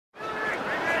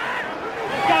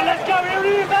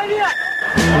idea! Yeah,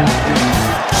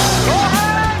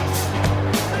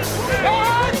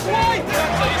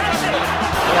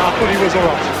 I thought he was all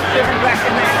right. Give him back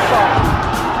in that spot.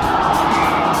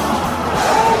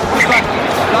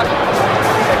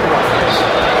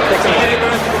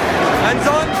 Hands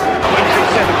on.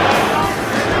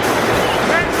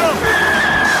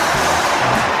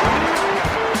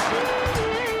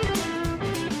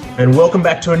 137. And welcome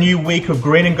back to a new week of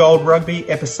Green and Gold Rugby,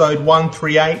 episode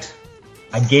 138.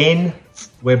 Again,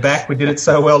 we're back. We did it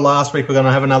so well last week. We're going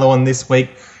to have another one this week.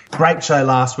 Great show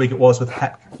last week it was with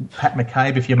Pat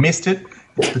McCabe. If you missed it,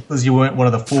 it's because you weren't one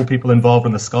of the 4 people involved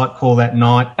in the Skype call that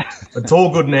night. It's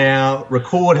all good now.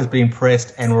 Record has been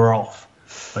pressed and we're off.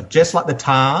 But just like the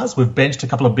Tars, we've benched a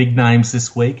couple of big names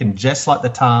this week. And just like the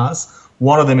Tars,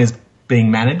 one of them is being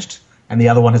managed and the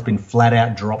other one has been flat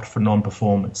out dropped for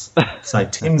non-performance. So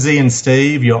Timsy and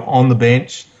Steve, you're on the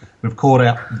bench. We've called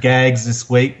out Gags this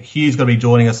week. Hugh's going to be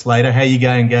joining us later. How you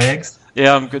going, Gags?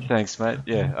 Yeah, I'm good, thanks, mate.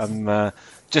 Yeah, I'm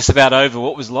just about over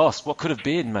what was lost. What could have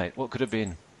been, mate? What could have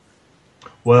been?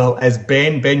 Well, as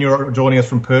Ben, you're joining us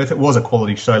from Perth. It was a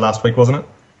quality show last week, wasn't it?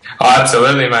 Oh,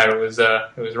 absolutely, mate. It was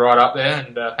right up there,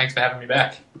 and thanks for having me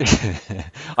back.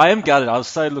 I am gutted. I was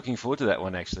so looking forward to that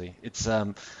one, actually. It's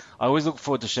I always look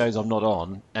forward to shows I'm not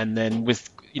on, and then with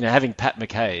having Pat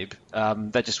McCabe,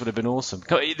 that just would have been awesome.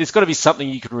 There's got to be something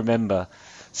you could remember,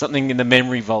 something in the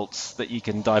memory vaults that you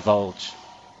can divulge.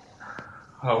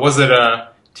 Was it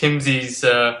Timsy's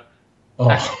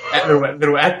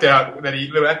little act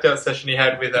out session he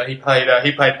had with he played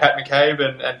Pat McCabe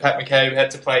and Pat McCabe had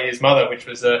to play his mother, which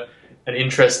was an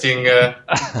interesting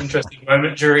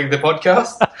moment during the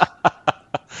podcast.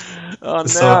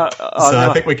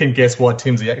 I think we can guess why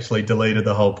Timsy actually deleted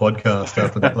the whole podcast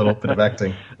after that little bit of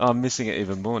acting. I'm missing it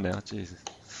even more now. Jesus.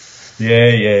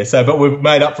 Yeah. So, but we've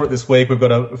made up for it this week. We've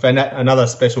got another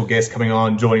special guest coming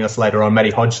on, joining us later on, Matty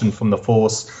Hodgson from the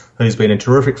Force, who's been in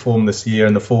terrific form this year,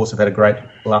 and the Force have had a great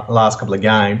last couple of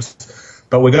games.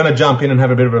 But we're going to jump in and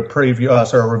have a bit of a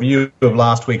review of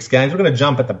last week's games. We're going to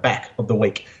jump at the back of the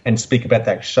week and speak about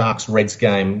that Sharks-Reds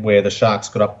game where the Sharks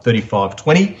got up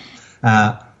 35-20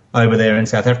 over there in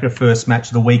South Africa, first match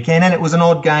of the weekend. And it was an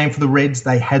odd game for the Reds.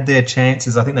 They had their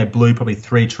chances. I think they blew probably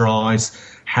 3 tries.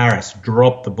 Harris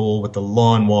dropped the ball with the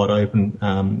line wide open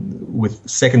with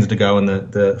seconds to go in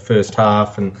the first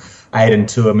half, and Aiden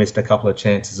Tua missed a couple of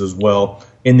chances as well.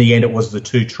 In the end, it was the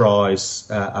 2 tries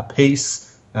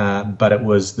apiece, but it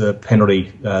was the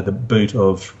penalty, the boot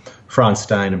of Franz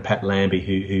Steyn and Pat Lambie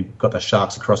who got the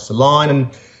Sharks across the line.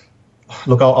 And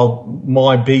look, I'll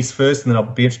my piece first, and then I'll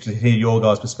be interested to hear your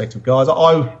guys' perspective, guys.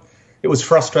 It was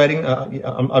frustrating.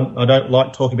 I don't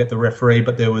like talking about the referee,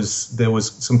 but there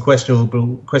was some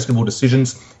questionable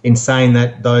decisions. In saying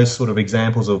that, those sort of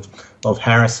examples of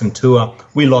Harris and Tua,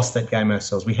 we lost that game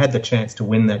ourselves. We had the chance to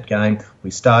win that game. We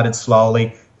started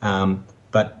slowly,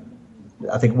 but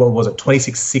I think, what was it,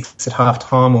 26-6 at half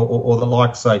time or the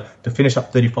like. So to finish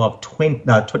up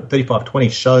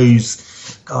 35-20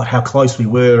 shows, God, how close we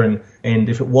were. And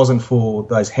if it wasn't for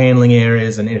those handling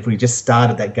areas, and if we just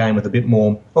started that game with a bit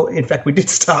more... Well, in fact, we did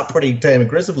start pretty damn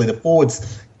aggressively. The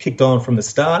forwards kicked on from the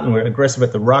start and were aggressive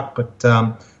at the ruck, but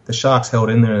the Sharks held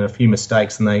in there and a few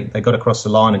mistakes, and they got across the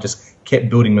line and just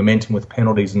kept building momentum with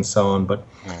penalties and so on. But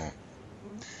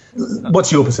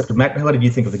what's your perspective, Matt? What did you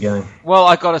think of the game? Well,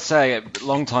 I've got to say,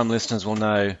 long-time listeners will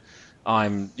know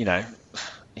I'm a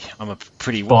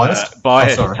pretty biased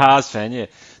Tars fan, yeah.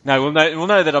 No, we'll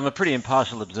know that I'm a pretty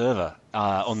impartial observer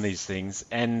on these things,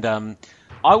 and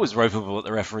I was ropeable at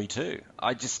the referee too.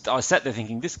 I sat there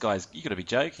thinking, this guy's, you got to be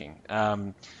joking.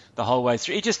 The whole way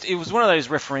through, it was one of those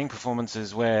refereeing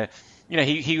performances where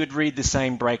he would read the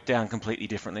same breakdown completely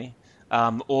differently,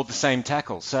 or the same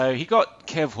tackle. So he got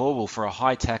Kev Horwell for a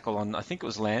high tackle on, I think it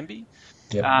was Lambie,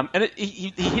 and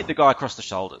he hit the guy across the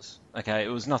shoulders. Okay, it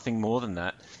was nothing more than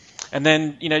that. And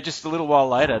then, just a little while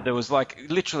later, there was like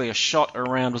literally a shot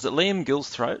around, was it Liam Gill's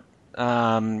throat,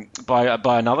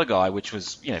 by another guy, which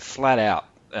was, flat out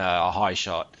a high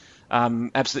shot.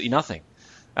 Absolutely nothing.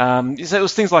 So it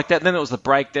was things like that. And then it was the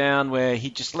breakdown where he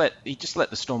just let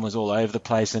the Stormers all over the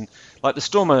place. And like the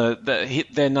Stormer that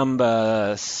hit their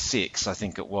number 6, I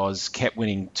think it was, kept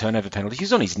winning turnover penalties. He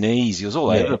was on his knees. He was all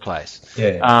over the place.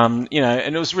 Yeah. And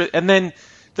it was, and then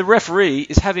the referee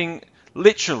is having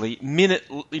literally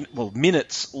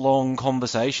minutes long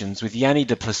conversations with Yanni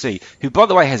du Plessis, who, by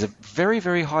the way, has a very,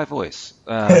 very high voice.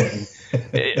 I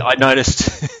noticed.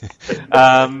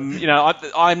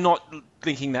 I'm not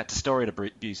linking that to steroid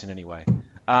abuse in any way.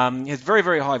 He has a very,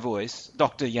 very high voice,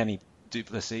 Dr. Yanni du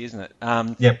Plessis, isn't it?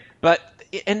 Yep.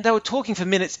 And they were talking for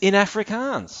minutes in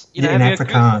Afrikaans. In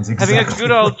Afrikaans, exactly. Having a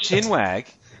good old chinwag.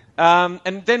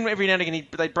 And then every now and again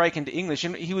they'd break into English,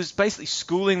 and he was basically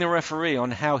schooling the referee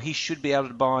on how he should be able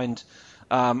to bind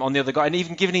on the other guy, and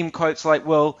even giving him quotes like,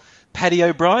 well, Paddy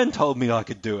O'Brien told me I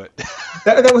could do it.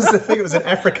 that was the thing. It was an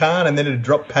Afrikaner, and then it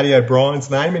dropped Paddy O'Brien's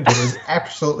name into it. It was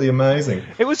absolutely amazing.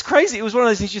 It was crazy. It was one of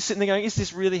those things you're sitting there going, is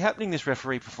this really happening, this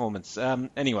referee performance?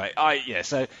 Anyway,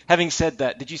 so having said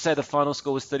that, did you say the final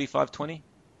score was 35-20?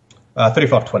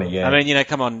 35-20, yeah. I mean,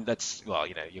 come on,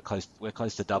 we're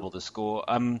close to double the score.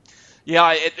 But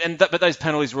those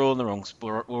penalties were all in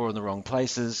the wrong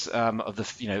places of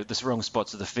the wrong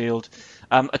spots of the field.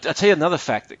 I'll tell you another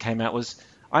fact that came out was,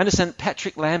 I understand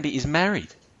Patrick Lambie is married.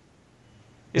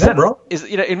 Is that right?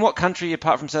 In what country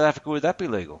apart from South Africa would that be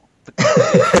legal?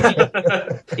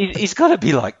 He's got to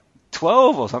be like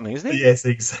 12 or something, isn't he? Yes,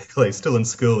 exactly. He's still in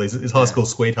school. He's his high school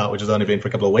sweetheart, which has only been for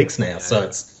a couple of weeks now. So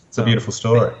it's a beautiful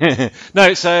story.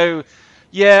 Overall,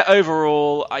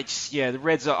 the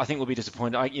Reds I think will be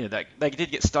disappointed. They did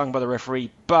get stung by the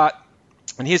referee,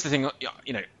 and here's the thing,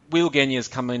 Will Genya's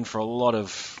come in for a lot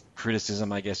of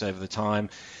criticism, I guess, over the time.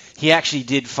 He actually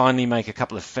did finally make a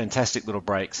couple of fantastic little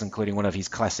breaks, including one of his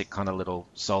classic kind of little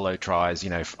solo tries,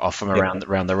 off from around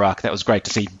the ruck. That was great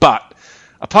to see. But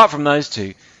apart from those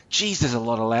two, geez, there's a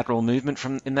lot of lateral movement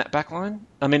in that back line.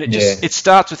 I mean, it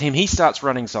starts with him. He starts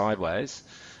running sideways.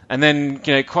 And then,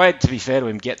 Quaid, to be fair to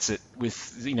him, gets it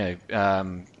with,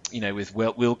 with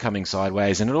Will coming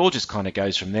sideways, and it all just kind of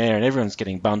goes from there, and everyone's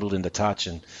getting bundled into touch,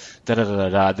 and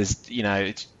da-da-da-da-da.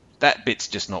 There's, that bit's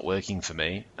just not working for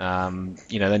me.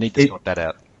 They need to sort that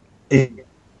out.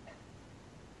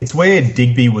 It's where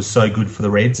Digby was so good for the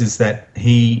Reds, is that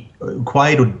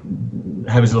Quaid would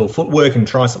have his little footwork and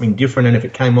try something different, and if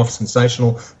it came off,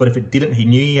 sensational. But if it didn't, he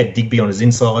knew he had Digby on his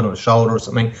inside or his shoulder or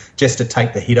something, just to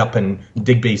take the hit up, and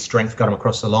Digby's strength got him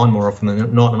across the line more often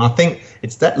than not. And I think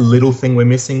it's that little thing we're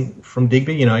missing from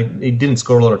Digby. He didn't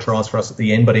score a lot of tries for us at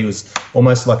the end, but he was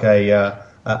almost like a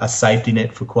safety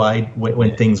net for Quaid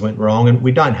when things went wrong, and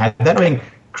we don't have that. I mean,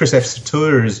 Chris F.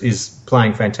 Satua is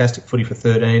playing fantastic footy for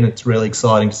 13. It's really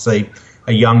exciting to see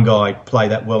a young guy play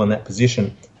that well in that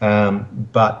position.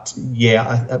 But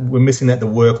we're missing the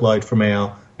workload from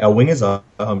our wingers.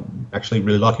 I'm actually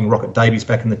really liking Rocket Davies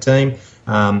back in the team.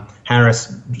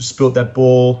 Harris spilt that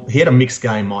ball. He had a mixed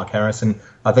game, Mike Harris, and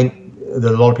I think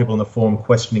there are a lot of people on the forum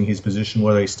questioning his position,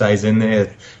 whether he stays in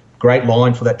there. Great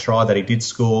line for that try that he did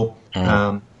score.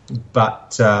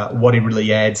 But what he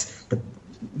really adds... But,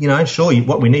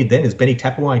 what we need then is Benny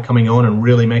Tapaway coming on and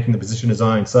really making the position his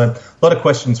own. So a lot of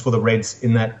questions for the Reds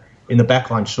in the back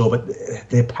line, sure, but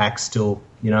their pack still,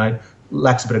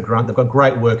 lacks a bit of grunt. They've got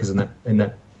great workers in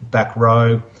that back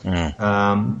row.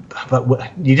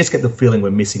 But you just get the feeling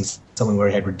we're missing something where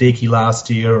he had Radicki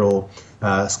last year or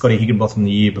Scotty Higginbotham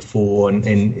the year before, and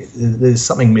there's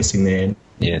something missing there.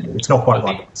 Yeah, it's not quite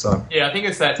right. So I think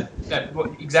it's that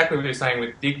exactly what you're saying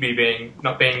with Digby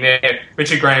not being there.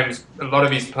 Richard Graham's, a lot of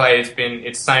his plays been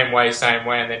it's same way,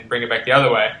 and then bring it back the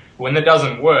other way. When that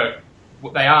doesn't work,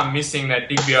 they are missing that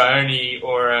Digby Ione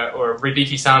or a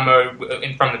Radicki Samo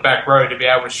in from the back row to be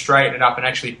able to straighten it up and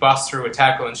actually bust through a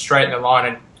tackle and straighten the line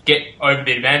and get over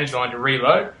the advantage line to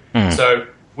reload. So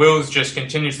Will's just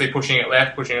continuously pushing it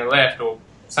left, or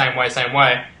same way,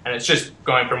 and it's just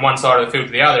going from one side of the field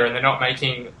to the other, and they're not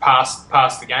making past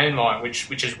the game line,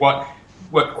 which is what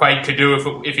Quaid could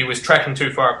do if he was tracking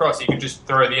too far across. He could just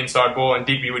throw the inside ball and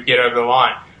Digby would get over the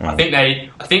line. I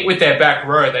think with their back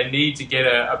row, they need to get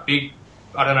a big,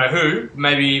 I don't know who,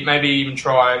 maybe even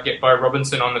try get Bo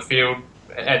Robinson on the field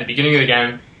at the beginning of the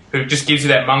game, who just gives you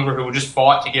that mongrel who will just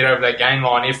fight to get over that game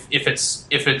line if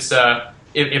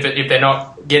they're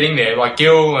not getting there. Like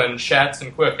Gill and Schatz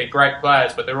and Quirk, they're great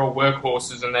players, but they're all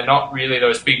workhorses, and they're not really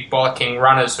those big bollicking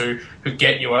runners who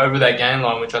get you over that game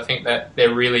line, which I think that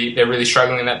they're really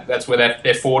struggling. That's where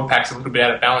their forward pack's a little bit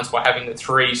out of balance by having the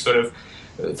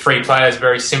three players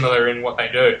very similar in what they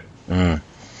do.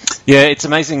 Yeah, it's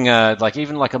amazing.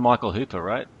 Even a Michael Hooper,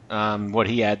 right? What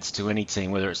he adds to any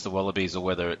team, whether it's the Wallabies or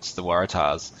whether it's the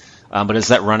Waratahs, but it's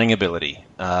that running ability,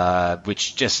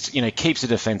 which just keeps the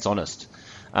defence honest.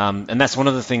 And that's one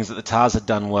of the things that the Tars had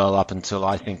done well up until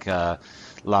I think the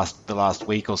last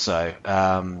week or so,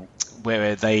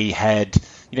 where they had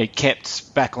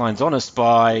kept backlines honest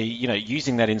by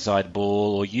using that inside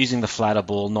ball or using the flatter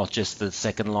ball, not just the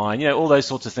second line, all those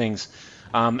sorts of things.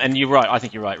 And you're right. I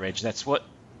think you're right, Reg. That's what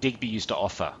Digby used to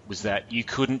offer, was that you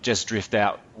couldn't just drift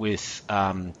out with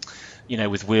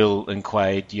with Will and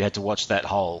Quaid. You had to watch that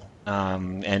hole.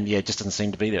 It just doesn't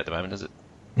seem to be there at the moment, does it?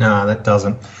 No, that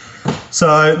doesn't.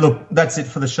 So, look, that's it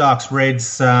for the Sharks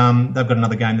Reds. They've got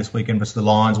another game this weekend versus the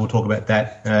Lions. We'll talk about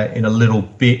that in a little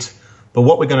bit. But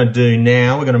what we're going to do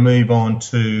now, we're going to move on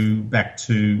back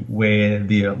to where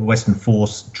the Western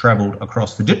Force travelled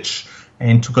across the ditch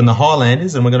and took on the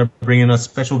Highlanders, and we're going to bring in a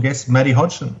special guest, Matty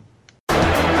Hodgson.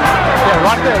 Yeah,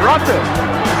 right there, right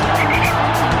there.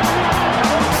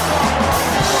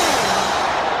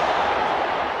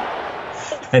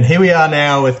 And here we are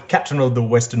now with captain of the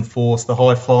Western Force, the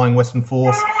high-flying Western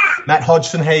Force, Matt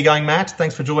Hodgson. How are you going, Matt?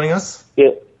 Thanks for joining us.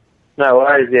 Yeah, no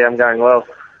worries. Yeah, I'm going well.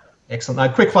 Excellent.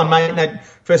 Now, quick one, mate. Now,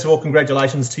 first of all,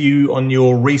 congratulations to you on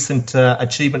your recent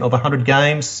achievement of 100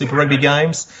 games, Super Rugby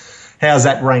games. How's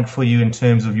that ranked for you in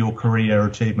terms of your career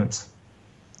achievements?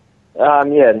 It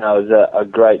was a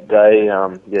great day.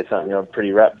 Something I'm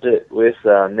pretty wrapped with.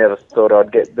 Never thought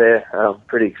I'd get there. I'm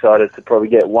pretty excited to probably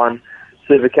get one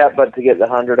Super Cap, but to get the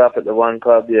 100 up at the One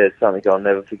Club, it's something I'll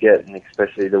never forget, and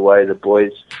especially the way the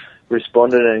boys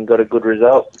responded and got a good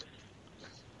result.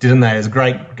 Didn't they? It was a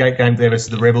great game there versus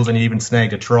the Rebels, and you even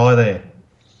snagged a try there.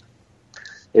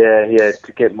 Yeah,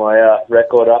 to get my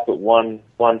record up at one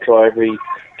try every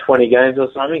 20 games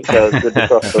or something, so it's good to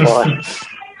cross the line.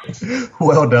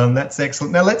 Well done, that's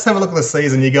excellent. Now let's have a look at the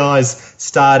season. You guys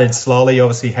started slowly. You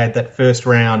obviously had that first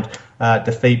round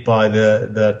defeat by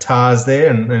the Tars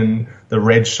there, and the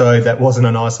Reds showed that wasn't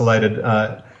an isolated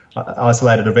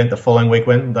event. The following week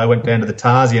they went down to the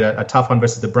Tars. You had a tough one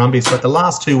versus the Brumbies, but the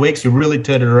last 2 weeks you really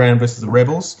turned it around versus the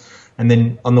Rebels, and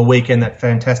then on the weekend that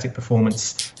fantastic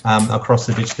performance across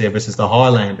the ditch there versus the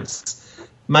Highlanders.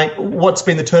 Mate, what's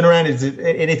been the turnaround? Is it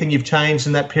anything you've changed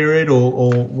in that period,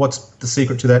 or what's the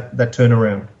secret to that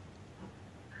turnaround?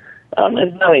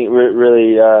 There's nothing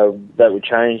really that we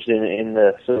changed in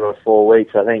the sort of 4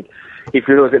 weeks. I think if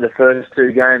you look at the first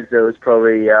two games, there was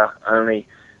probably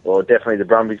definitely the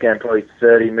Brumbies game, probably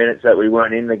 30 minutes that we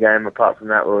weren't in the game. Apart from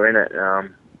that, we were in it.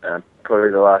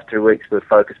 Probably the last 2 weeks we've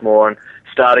focused more on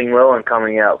starting well and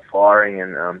coming out firing,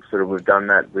 and we've done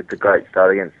that with the great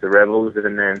start against the Rebels,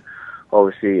 and then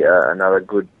obviously another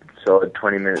good solid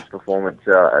 20 minutes performance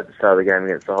at the start of the game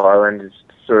against the Highlanders,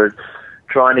 sort of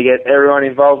trying to get everyone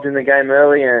involved in the game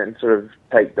early and sort of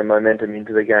take the momentum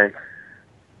into the game.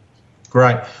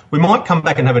 Great. We might come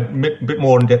back and have a bit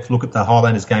more in-depth look at the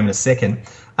Highlanders game in a second.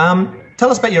 Tell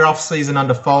us about your off-season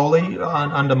under Foley,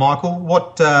 under Michael.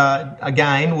 What,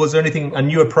 again, was there a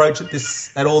new approach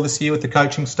at all this year with the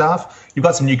coaching staff? You've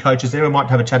got some new coaches there. We might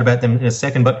have a chat about them in a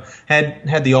second, but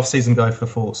how'd the off-season go for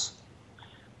Force?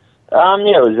 It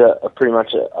was pretty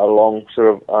much a long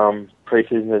sort of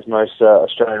pre-season as most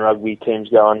Australian rugby teams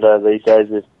go under these days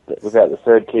without the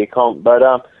third-tier comp.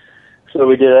 But so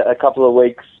we did a couple of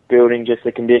weeks building just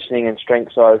the conditioning and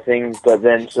strength side of things, but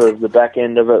then sort of the back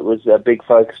end of it was a big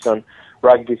focus on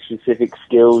rugby-specific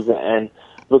skills and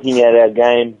looking at our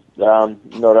game,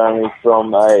 not only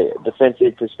from a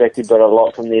defensive perspective, but a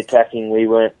lot from the attacking. We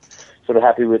weren't sort of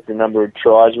happy with the number of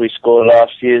tries we scored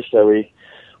last year, so we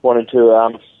wanted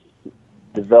to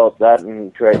develop that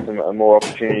and create some more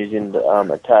opportunities in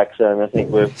attack. So, and I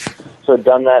think we've sort of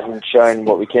done that and shown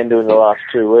what we can do in the last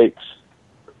 2 weeks.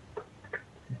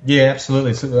 Yeah,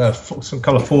 absolutely. So, some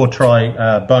couple of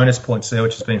 4-try bonus points there,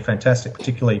 which has been fantastic,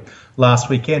 particularly last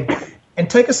weekend. And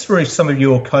take us through some of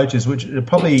your coaches, which are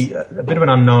probably a bit of an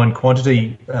unknown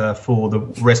quantity for the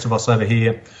rest of us over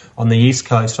here on the East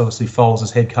Coast. Obviously, Foles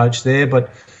is head coach there,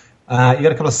 but you got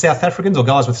a couple of South Africans, or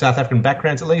guys with South African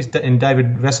backgrounds at least, in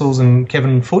David Vessels and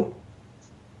Kevin Foote.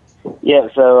 Yeah,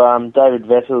 so David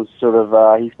Vessels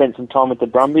he spent some time with the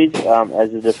Brumbies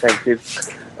as a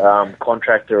defensive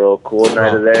contractor or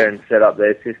coordinator there and set up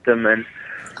their system, and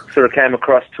sort of came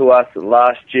across to us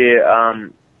last year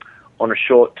on a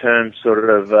short-term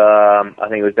I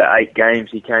think it was about 8 games.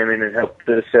 He came in and helped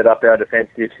to set up our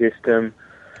defensive system,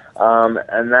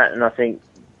 and I think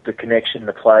the connection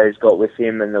the players got with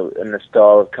him and the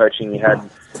style of coaching he had,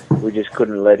 we just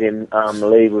couldn't let him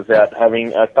leave without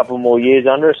having a couple more years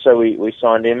under us, so we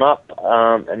signed him up.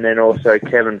 And then also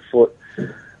Kevin Foote,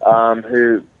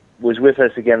 who was with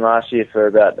us again last year for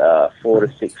about 4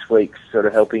 to 6 weeks, sort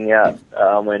of helping out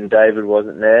when David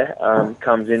wasn't there,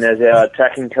 comes in as our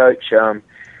attacking coach.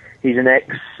 He's an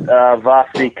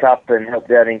ex-Varsity Cup and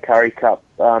helped out in Curry Cup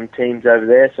teams over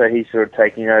there, so he's sort of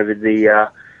taking over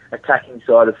the attacking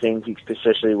side of things,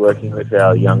 especially working with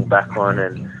our young backline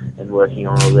and working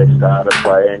on all their starter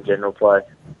play and general play.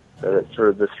 So that's sort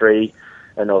of the three,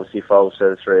 and obviously Foles, so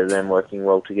the three of them working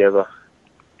well together.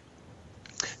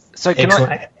 So can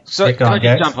I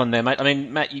just jump on there, mate? I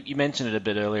mean, Matt, you mentioned it a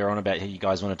bit earlier on about how you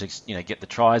guys wanted to, get the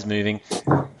tries moving.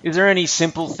 Is there any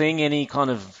simple thing, any kind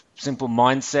of simple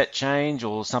mindset change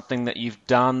or something that you've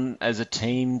done as a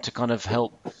team to kind of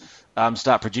help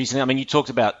start producing? I mean, you talked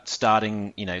about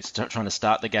starting, trying to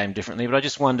start the game differently, but I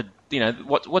just wondered,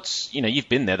 what's you've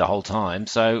been there the whole time,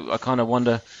 so I kind of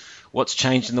wonder what's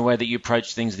changed in the way that you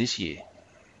approach things this year.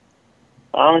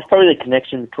 It's probably the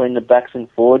connection between the backs and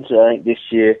forwards. I think this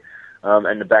year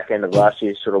and the back end of last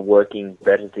year sort of working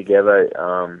better together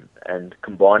and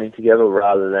combining together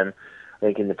rather than, I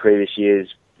think in the previous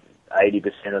years,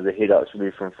 80% of the hit-ups would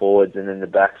be from forwards and then the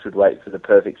backs would wait for the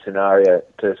perfect scenario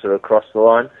to sort of cross the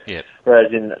line. Yep.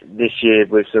 Whereas in this year,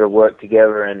 we've sort of worked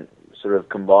together and sort of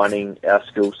combining our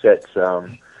skill sets. So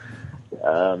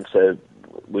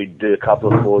we do a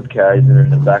couple of forward carries and then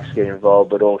the backs get involved,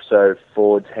 but also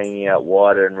forwards hanging out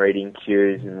wider and reading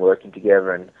cues and working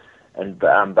together and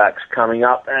backs coming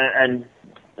up and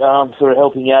sort of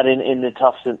helping out in the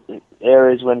tough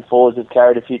areas when forwards have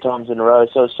carried a few times in a row.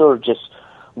 So it's sort of just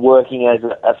working as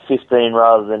a 15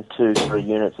 rather than 2 sort of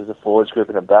units as a forwards group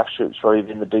and a backs group has probably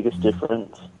been the biggest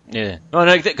difference. Yeah, well,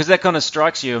 no, because that kind of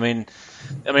strikes you. I mean,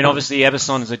 obviously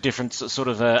Eberson is a different sort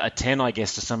of a 10, I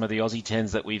guess, to some of the Aussie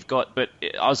 10s that we've got. But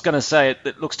I was going to say,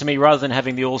 it looks to me, rather than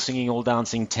having the all-singing,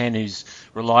 all-dancing 10 who's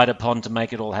relied upon to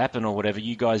make it all happen or whatever,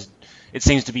 you guys, it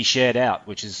seems to be shared out,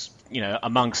 which is,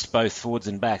 amongst both forwards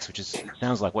and backs, which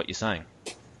sounds like what you're saying.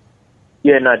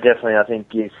 Yeah, no, definitely. I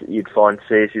think you'd find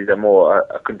CS is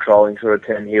a controlling sort of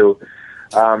 10. He'll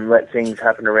let things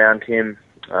happen around him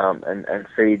and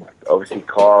feed, obviously,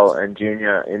 Kyle and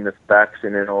Junior in the backs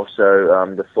and then also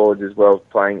the forwards as well,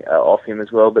 playing off him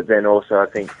as well. But then also, I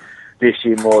think this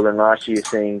year more than last year,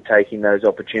 taking those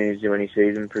opportunities when he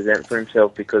sees them present for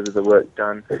himself because of the work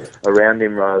done around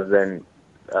him rather than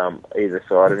either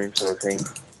side of him sort of thing.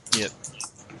 Yep.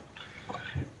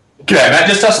 G'day, Matt.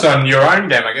 Just touched on your own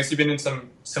game. I guess you've been in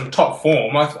some top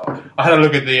form. I had a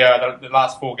look at the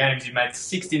last 4 games. You made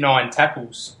 69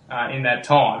 tackles in that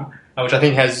time, which I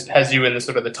think has you in the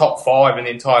sort of the top 5 in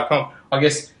the entire comp. I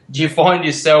guess, do you find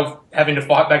yourself having to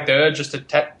fight back the urge just to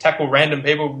tackle random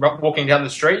people walking down the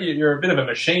street? You're a bit of a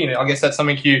machine. I guess that's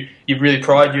something you really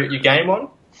pride your game on?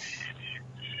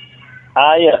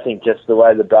 Yeah, I think just the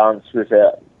way the balance with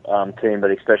our team, but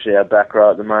especially our back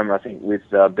row at the moment, I think with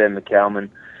Ben McCalman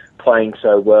playing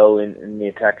so well in the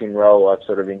attacking role, I've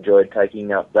sort of enjoyed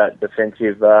taking up that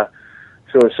defensive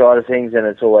sort of side of things, and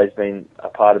it's always been a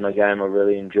part of my game I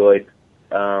really enjoyed,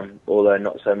 although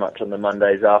not so much on the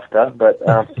Mondays after. But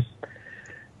no,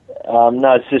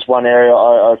 it's just one area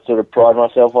I sort of pride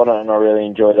myself on it, and I really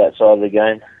enjoy that side of the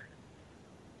game.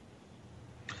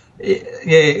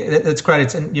 Yeah, that's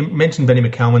great. And you mentioned Benny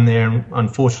McCalman there, and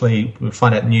unfortunately we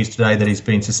find out news today that he's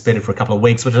been suspended for a couple of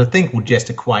weeks, which I think will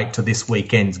just equate to this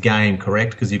weekend's game,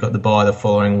 correct? Because you've got the bye the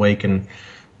following week and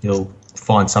you'll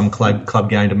find some club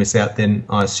game to miss out then,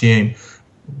 I assume.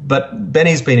 But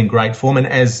Benny's been in great form, and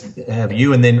as have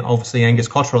you, and then obviously Angus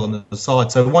Cottrell on the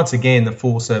side. So once again, the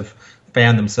Force have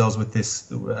found themselves with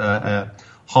this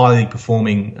highly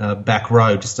performing back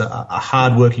row, just a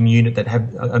hard-working unit that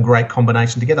have a great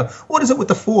combination together. What is it with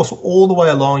the Force? All the way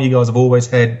along, you guys have always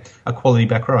had a quality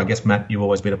back row. I guess, Matt, you've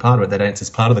always been a part of it. That answers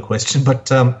part of the question. But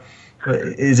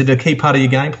is it a key part of your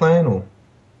game plan? Or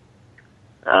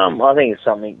I think it's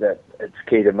something that it's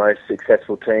key to most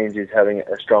successful teams is having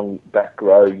a strong back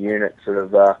row unit, sort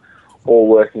of all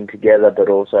working together, but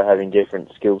also having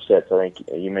different skill sets. I think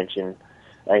you mentioned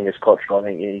Angus Cottrell. I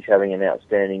think he's having an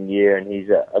outstanding year, and he's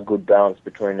a good balance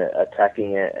between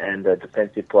attacking and a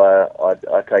defensive player.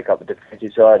 I take up the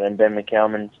defensive side, and Ben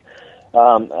McCalman's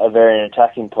a very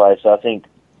attacking player. So I think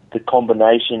the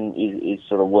combination is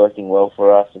sort of working well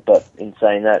for us. But in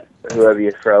saying that, whoever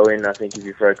you throw in, I think if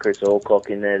you throw Chris Alcock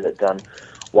in there, that done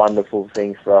wonderful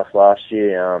things for us last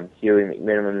year. Huey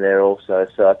McMiniman there also.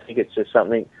 So I think it's just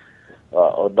something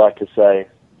I'd like to say.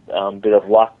 Bit of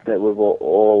luck that we've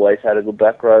always had a good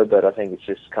back row, but I think it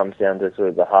just comes down to sort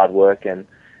of the hard work and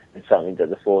something that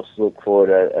the Force look forward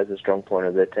as a strong point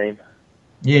of their team.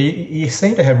 Yeah, you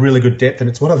seem to have really good depth, and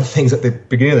it's one of the things at the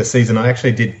beginning of the season I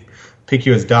actually did pick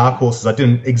you as dark horses. I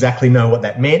didn't exactly know what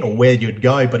that meant or where you'd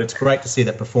go, but it's great to see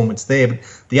that performance there. But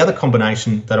the other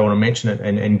combination that I want to mention,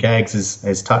 and Gags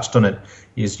has touched on it,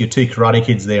 is your 2 Karate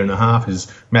Kids there in the half,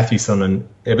 is Mathewson and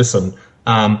Eberson.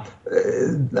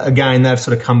 Again, they've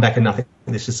sort of come back, and I think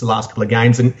it's just the last couple of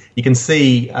games, and you can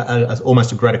see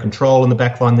almost a greater control in the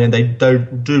back line there. They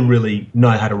do really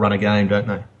know how to run a game, don't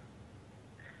they?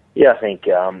 Yeah, I think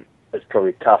it's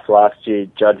probably tough last year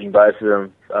judging both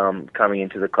of them coming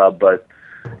into the club, both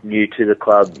new to the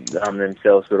club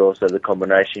themselves, but also the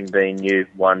combination being new,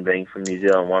 one being from New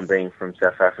Zealand, one being from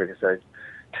South Africa, so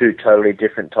 2 totally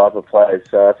different type of players.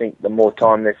 So I think the more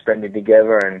time they're spending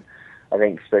together and I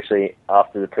think especially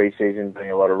after the pre-season,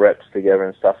 doing a lot of reps together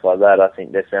and stuff like that, I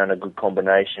think they found a good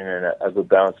combination and a good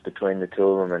balance between the two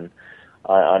of them. And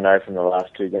I know from the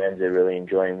last 2 games they're really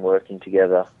enjoying working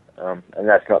together. And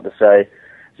that's not to say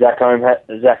Zach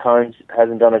Holmes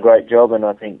hasn't done a great job, and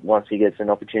I think once he gets an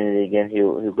opportunity again,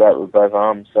 he'll go it with both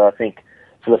arms. So I think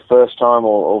for the first time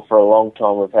or for a long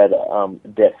time, we've had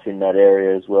depth in that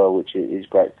area as well, which is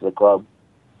great for the club.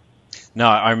 No,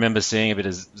 I remember seeing a bit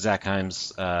of Zach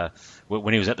Holmes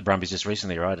when he was at the Brumbies just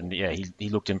recently, right? And yeah, he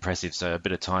looked impressive, so a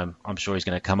bit of time, I'm sure he's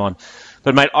going to come on.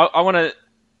 But mate, I want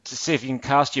to see if you can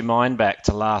cast your mind back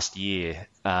to last year,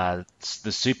 the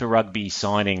Super Rugby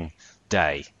signing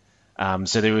day.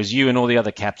 So there was you and all the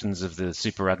other captains of the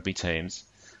Super Rugby teams.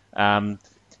 And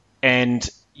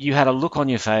you had a look on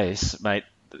your face, mate.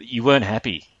 You weren't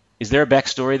happy. Is there a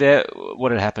backstory there?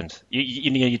 What had happened?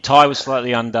 Your tie was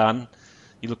slightly undone.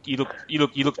 You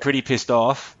looked pretty pissed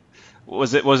off.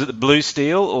 Was it the blue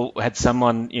steel, or had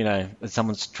someone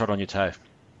trod on your toe?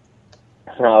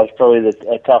 No, it was probably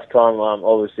a tough time.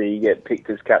 Obviously, you get picked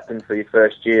as captain for your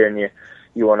first year, and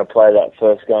you want to play that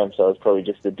first game. So it was probably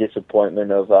just the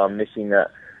disappointment of missing that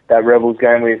Rebels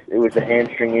game. It was a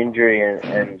hamstring injury,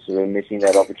 and sort of missing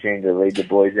that opportunity to lead the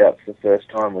boys out for the first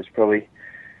time was probably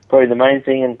the main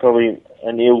thing, and probably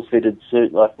an ill-fitted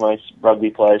suit like most rugby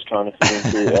players trying to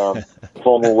fit into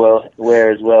formal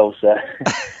wear as well. So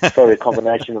probably a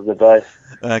combination of the both.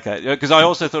 Okay, because I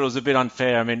also thought it was a bit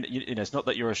unfair. I mean, it's not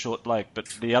that you're a short bloke, but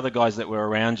the other guys that were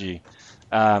around you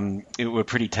were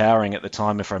pretty towering at the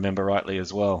time, if I remember rightly,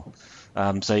 as well. I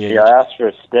asked for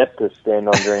a step to stand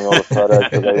on during all the photos,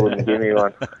 but they wouldn't give me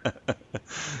one.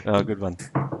 Oh, good one.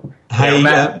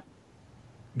 Hey,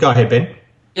 go ahead, Ben.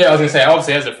 Yeah, I was going to say,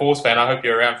 obviously, as a Force fan, I hope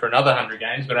you're around for another 100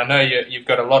 games, but I know you've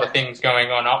got a lot of things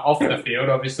going on off the field.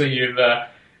 Obviously,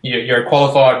 you're a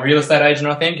qualified real estate agent,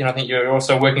 I think, and I think you're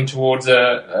also working towards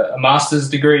a master's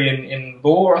degree in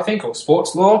law, I think, or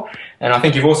sports law. And I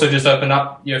think you've also just opened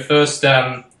up your first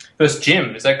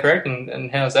gym. Is that correct?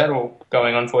 And how's that all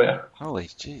going on for you? Holy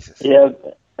Jesus! Yeah,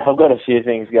 I've got a few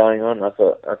things going on.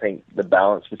 I think the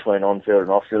balance between on-field and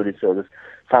off-field is sort of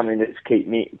something that's kept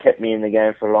me in the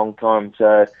game for a long time.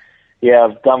 So, yeah,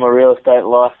 I've done my real estate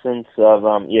license. I've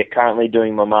currently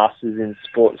doing my masters in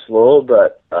sports law,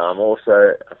 but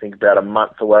also I think about a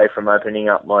month away from opening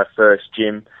up my first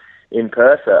gym in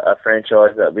Perth, a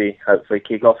franchise that we hopefully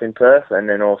kick off in Perth, and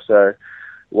then also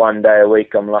 1 day a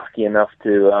week I'm lucky enough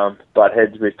to butt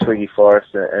heads with Twiggy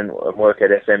Forrest and work at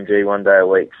FMG 1 day a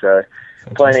week. So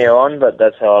plenty on, but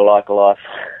that's how I like life.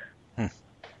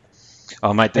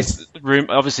 Oh, mate, this room,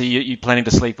 obviously you're planning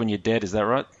to sleep when you're dead, is that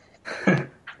right?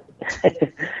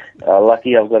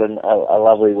 Lucky I've got a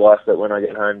lovely wife that when I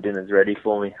get home, dinner's ready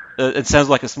for me. It sounds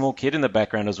like a small kid in the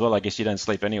background as well. I guess you don't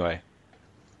sleep anyway.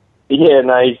 Yeah,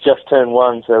 no, he's just turned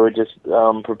 1, so we're just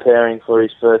preparing for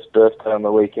his first birthday on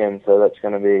the weekend, so that's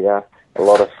going to be a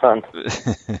lot of fun.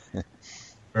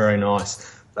 Very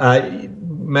nice.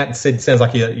 Matt said, sounds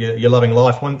like you're loving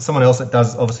life. Someone else that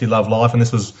does obviously love life, and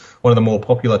this was one of the more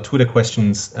popular Twitter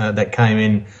questions that came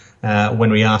in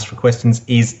when we asked for questions,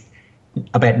 is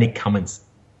about Nick Cummins.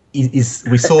 We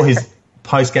saw his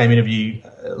post-game interview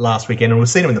last weekend, and we've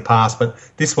seen him in the past, but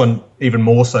this one even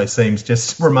more so seems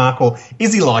just remarkable.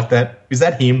 Is he like that? Is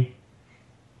that him?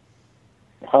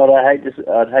 I'd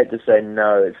hate to say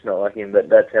no, it's not like him, but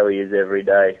that's how he is every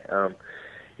day.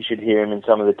 You should hear him in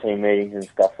some of the team meetings and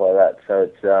stuff like that. So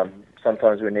it's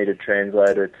sometimes we need a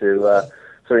translator to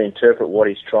sort of interpret what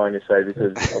he's trying to say,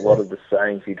 because a lot of the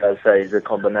sayings he does say is a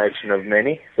combination of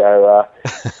many. So,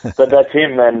 but that's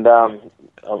him, and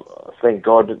thank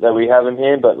God that we have him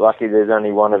here. But lucky there's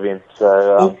only one of him,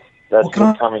 so that's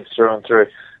coming through and through.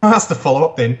 I asked to follow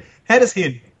up then. How does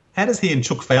he and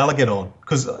Chook Fowler get on?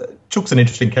 Because Chook's an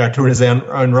interesting character in his own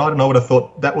right, and I would have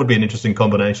thought that would be an interesting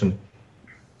combination.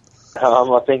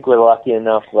 I think we're lucky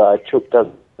enough. Chook does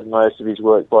most of his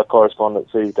work by correspondence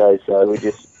these days, so we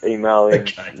just email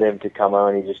them to come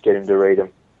on and you just get him to read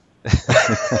them.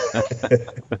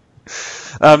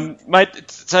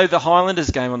 Mate, so the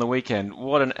Highlanders game on the weekend,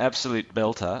 what an absolute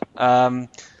belter.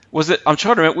 Was it? I'm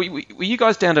trying to remember. Were you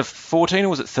guys down to 14 or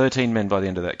was it 13 men by the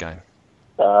end of that game?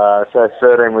 So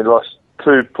 13. We lost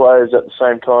 2 players at the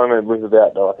same time, and it was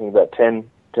about 10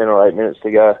 or 8 minutes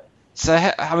to go. So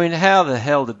how the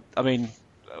hell did?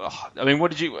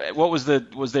 Was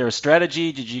there a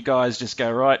strategy? Did you guys just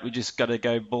go, right, we just got to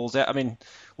go balls out? I mean,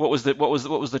 what was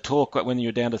the talk when you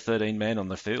were down to 13 men on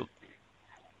the field?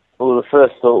 Well, the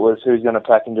first thought was who's going to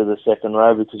pack into the second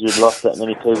row, because we'd lost that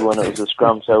many people when it was a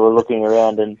scrum. So we're looking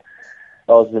around, and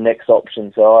I was the next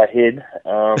option, so I hid.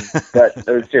 But it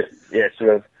was just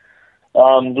sort of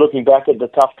looking back at the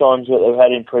tough times that they've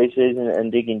had in pre-season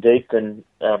and digging deep and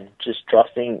just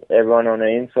trusting everyone on the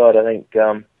inside, I think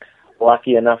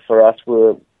lucky enough for us,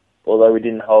 although we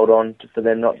didn't hold on for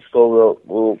them not to score,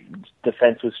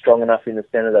 defence was strong enough in the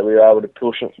centre that we were able to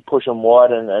push them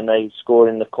wide, and they scored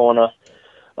in the corner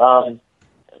and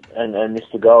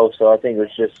missed the goal. So I think it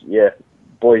was just,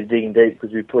 boys digging deep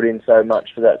because we put in so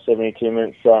much for that 72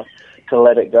 minutes. To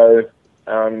let it go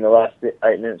in the last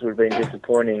 8 minutes would have been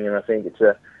disappointing, and I think it's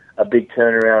a big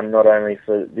turnaround not only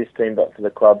for this team but for the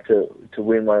club to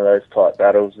win one of those tight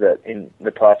battles that in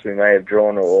the past we may have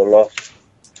drawn or lost.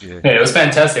 Yeah, it was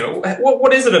fantastic.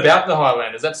 What is it about the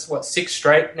Highlanders? That's, 6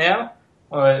 straight now?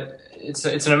 It's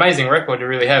an amazing record to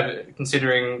really have,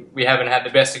 considering we haven't had the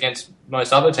best against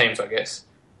most other teams, I guess.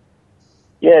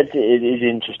 Yeah, it is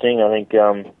interesting. I think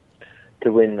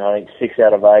to win, 6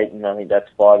 out of 8, and I think that's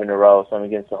 5 in a row or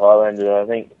something against the Highlanders. I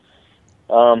think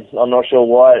I'm not sure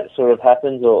why it sort of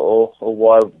happens or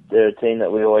why they're a team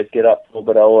that we always get up for,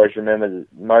 but I always remember that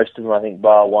most of them, I think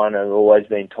bar one, have always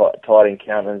been tight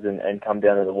encounters and come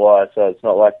down to the wire. So it's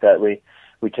not like that we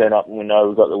turn up and we know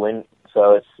we've got the win.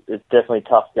 So it's definitely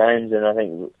tough games, and I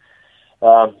think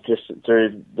just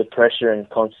through the pressure and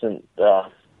constant, I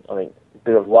think,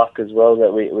 bit of luck as well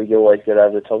that we always get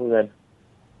over the top of them.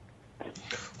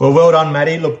 Well done,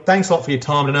 Matty. Look, thanks a lot for your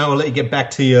time tonight. I'll let you get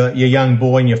back to your young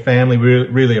boy and your family. We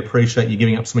really appreciate you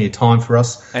giving up some of your time for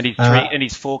us. And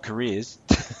his 4 careers.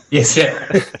 Yes. Yeah.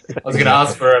 I was going to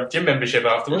ask for a gym membership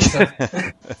afterwards.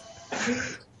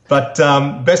 But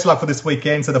best of luck for this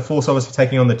weekend. So the Force obviously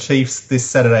taking on the Chiefs this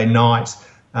Saturday night.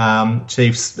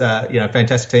 Chiefs,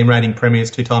 fantastic team, rating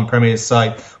premiers, 2-time premiers.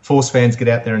 So Force fans, get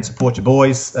out there and support your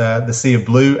boys, the Sea of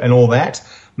Blue and all that.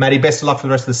 Matty, best of luck for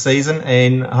the rest of the season,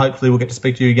 and hopefully we'll get to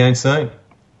speak to you again soon.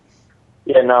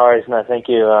 Yeah, no worries. No, thank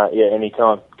you.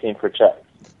 Anytime. Keen for a chat.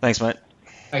 Thanks, mate.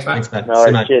 Thanks, mate. Thanks, mate. No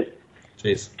worries. Cheers.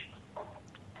 Cheers.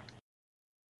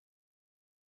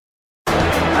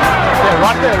 Yeah,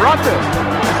 right there.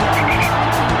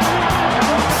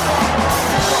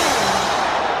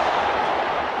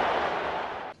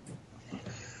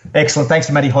 Excellent. Thanks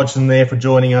to Matty Hodgson there for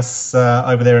joining us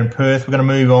over there in Perth. We're going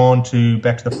to move on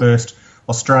back to the first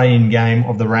Australian game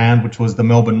of the round, which was the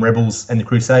Melbourne Rebels and the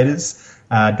Crusaders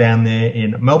down there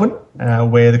in Melbourne,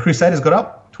 where the Crusaders got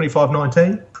up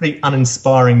 25-19. Pretty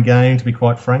uninspiring game, to be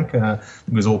quite frank. It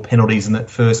was all penalties in that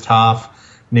first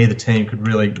half. Neither team could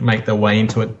really make their way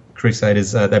into it.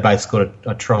 Crusaders, they both scored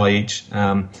a try each.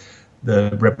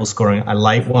 The Rebels scoring a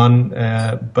late one,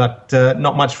 but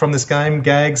not much from this game.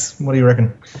 Gags, what do you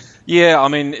reckon? Yeah, I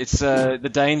mean, it's the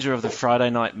danger of the Friday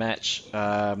night match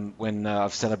when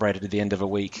I've celebrated at the end of a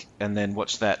week and then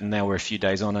watched that, and now we're a few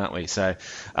days on, aren't we? So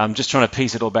I'm just trying to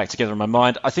piece it all back together in my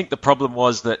mind. I think the problem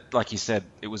was that, like you said,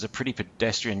 it was a pretty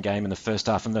pedestrian game in the first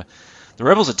half, and the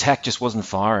Rebels' attack just wasn't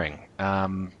firing.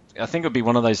 I think it would be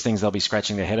one of those things they'll be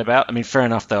scratching their head about. I mean, fair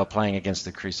enough, they were playing against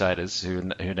the Crusaders, who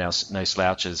are now no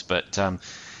slouches, but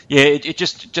it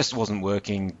just wasn't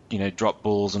working. Drop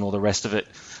balls and all the rest of it.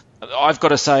 I've got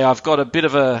to say, I've got a bit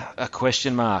of a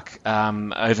question mark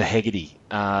over Hegarty.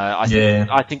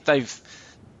 I think they've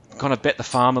kind of bet the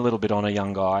farm a little bit on a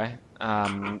young guy,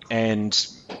 and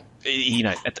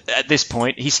at this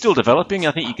point, he's still developing.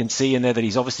 I think you can see in there that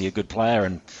he's obviously a good player,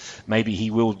 and maybe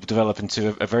he will develop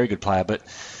into a very good player. But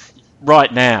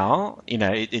right now,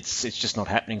 it's just not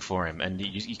happening for him, and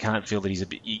you can't feel that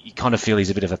you kind of feel he's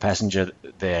a bit of a passenger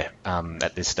there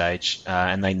at this stage,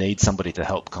 and they need somebody to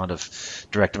help kind of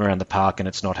direct him around the park, and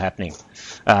it's not happening.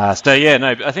 I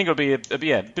think it'll be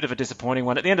a bit of a disappointing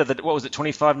one. At the end of what was it,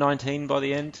 25-19 by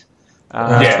the end?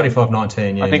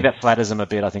 25-19, yeah. I think that flatters them a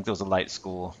bit. I think there was a late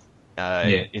score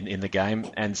in the game,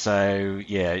 and so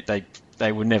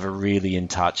they were never really in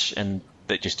touch, and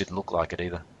that just didn't look like it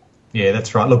either. Yeah,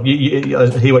 that's right. Look,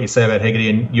 I hear what you say about Hegarty,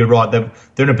 and you're right. They're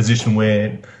in a position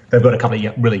where they've got a couple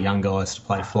of really young guys to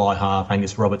play fly half,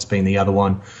 Angus Roberts being the other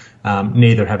one.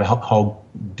 Neither have a whole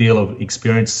deal of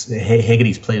experience.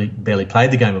 Hegarty's barely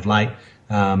played the game of late,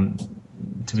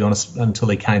 to be honest, until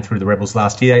he came through the Rebels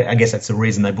last year. I guess that's the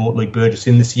reason they brought Luke Burgess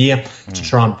in this year, to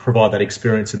try and provide that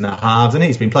experience in the halves, and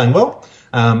he's been playing well.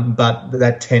 But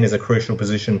that 10 is a crucial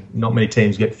position. Not many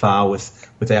teams get far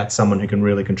without someone who can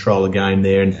really control a game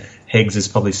there, and Heggs is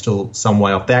probably still some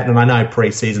way off that. And I know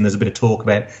pre-season there's a bit of talk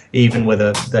about even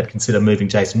whether they'd consider moving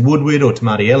Jason Woodward or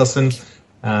Tamati Ellison,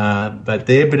 but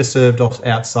they're a bit of served off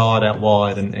outside, out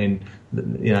wide, and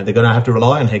they're going to have to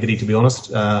rely on Hegarty, to be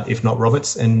honest, if not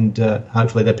Roberts, and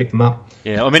hopefully they pick them up.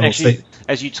 Yeah, I mean, actually,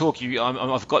 as you talk,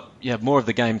 I've got more of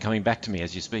the game coming back to me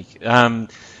as you speak,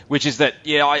 which is that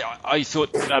I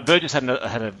thought Burgess had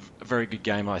a very good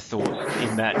game. I thought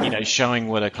in that showing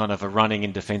what a kind of a running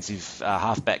and defensive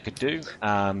halfback could do.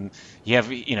 I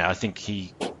think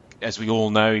he, as we all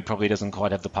know, he probably doesn't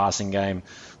quite have the passing game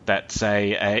that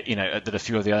that a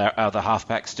few of the other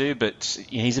halfbacks do, but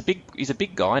he's a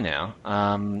big guy now,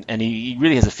 and he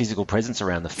really has a physical presence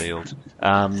around the field,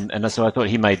 and so I thought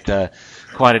he made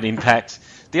quite an impact.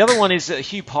 The other one is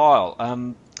Hugh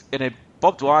Pyle.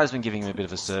 Bob Dwyer's been giving him a bit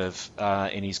of a serve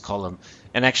in his column,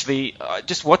 and actually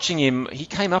just watching him, he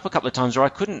came up a couple of times where I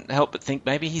couldn't help but think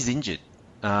maybe he's injured.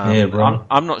 Right.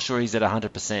 I'm not sure he's at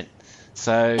 100%.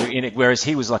 So, whereas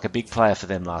he was like a big player for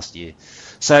them last year.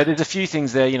 So there's a few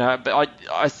things there, but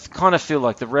I kind of feel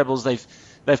like the Rebels,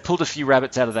 they've pulled a few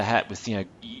rabbits out of the hat with,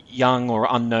 young or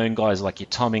unknown guys like your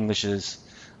Tom Englishes,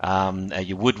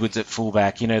 your Woodwards at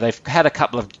fullback. They've had a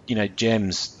couple of,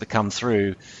 gems that come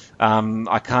through.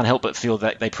 I can't help but feel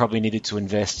that they probably needed to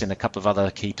invest in a couple of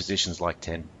other key positions like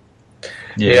 10.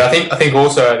 Yeah, I think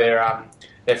also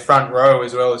their front row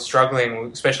as well is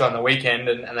struggling, especially on the weekend,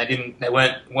 and they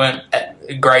weren't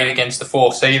great against the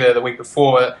Force either the week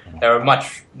before. They were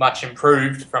much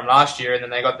improved from last year, and then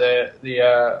they got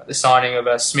the signing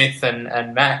of Smith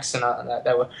and Max, and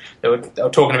they were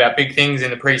talking about big things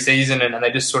in the pre-season, and they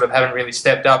just sort of haven't really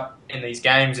stepped up in these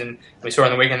games. And we saw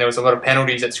on the weekend there was a lot of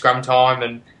penalties at scrum time,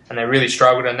 and they really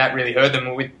struggled, and that really hurt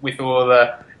them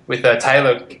with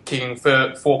Taylor kicking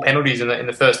 4 penalties in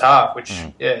the first half, which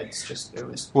it was just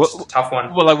a tough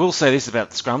one. Well, I will say this about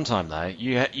the scrum time though: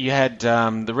 you had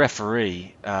the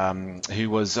referee who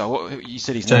was you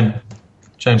said his name,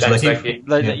 James Leckie.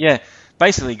 Yeah,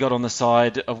 basically got on the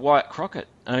side of Wyatt Crockett.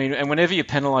 I mean, and whenever you're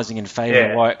penalising in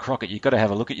favour of Wyatt Crockett, you've got to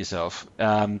have a look at yourself,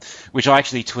 which I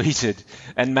actually tweeted,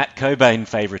 and Matt Cobain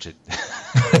favourited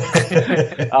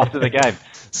after the game.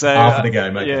 So after the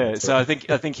game, mate. Yeah. So I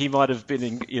think he might have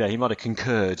been, he might have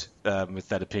concurred with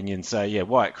that opinion. So yeah,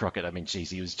 Wyatt Crockett. I mean, geez,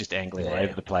 he was just angling all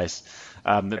over the place,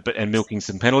 and milking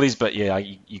some penalties. But yeah,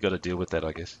 you got to deal with that,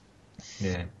 I guess.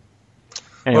 Yeah.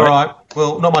 Anyway. All right.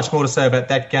 Well, not much more to say about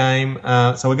that game.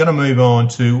 So we're going to move on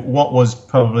to what was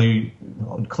probably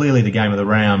clearly the game of the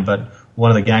round, but one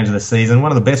of the games of the season,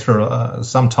 one of the best for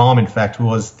some time. In fact,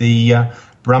 was the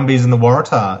Brumbies and the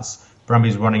Waratahs.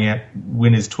 Brumbies running out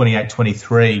winners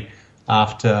 28-23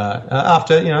 after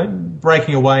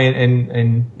breaking away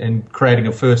and creating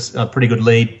a pretty good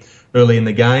lead early in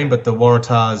the game, but the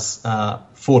Waratahs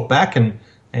fought back and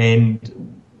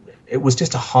it was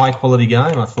just a high quality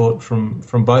game, I thought,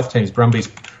 from both teams. Brumbies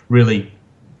really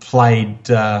played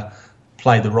the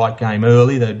right game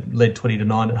early. They led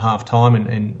 20-9 at half time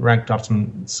and ranked up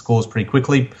some scores pretty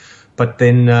quickly. But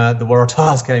then the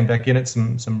Waratahs came back in it,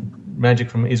 some magic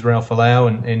from Israel Folau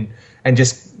and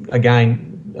just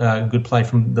again good play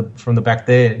from the back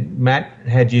there. Matt,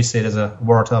 how do you see it as a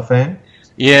Waratah fan?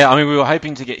 Yeah, I mean, we were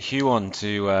hoping to get Hugh on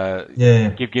to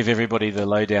give everybody the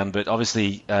lowdown, but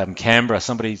obviously Canberra,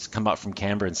 somebody's come up from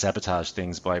Canberra and sabotaged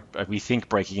things by, we think,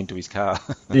 breaking into his car.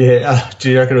 Yeah,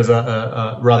 do you reckon it was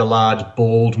a rather large,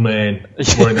 bald man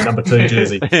wearing the number 2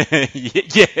 jersey?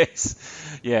 Yes.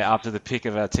 Yeah, after the pick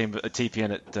of our team,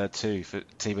 TPN at 2 for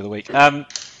Team of the Week.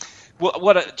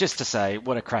 Just to say,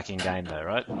 what a cracking game though,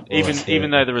 right?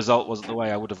 Even though the result wasn't the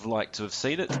way I would have liked to have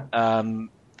seen it.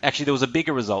 Actually, there was a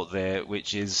bigger result there,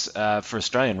 which is for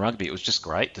Australian rugby. It was just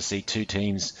great to see 2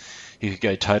 teams who could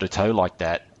go toe to toe like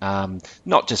that.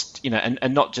 Not just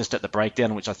and not just at the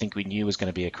breakdown, which I think we knew was going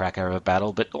to be a cracker of a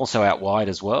battle, but also out wide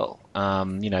as well.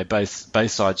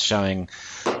 Both sides showing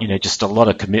just a lot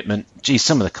of commitment. Geez,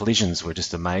 some of the collisions were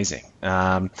just amazing.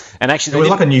 And actually, it was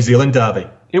like a New Zealand derby.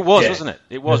 It was, wasn't it?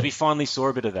 It was. Yeah. We finally saw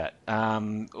a bit of that,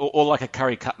 or like a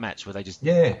Curry Cup match where they just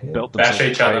belt bash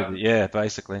each other. Yeah,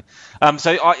 basically.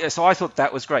 So I thought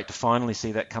that was great to finally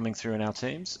see that coming through in our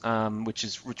teams,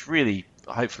 which really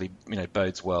hopefully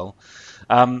bodes well.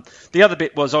 The other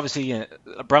bit was obviously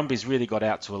Brumbies really got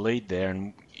out to a lead there,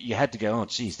 and you had to go, oh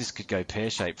geez, this could go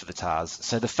pear-shaped for the Tars.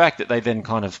 So the fact that they then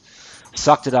kind of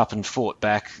sucked it up and fought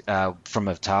back from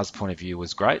a Tars point of view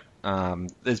was great.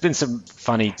 There's been some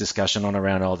funny discussion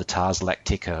around the Tars lack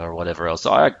ticker or whatever else.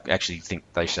 I actually think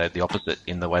they showed the opposite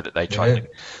in the way that they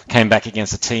came back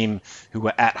against a team who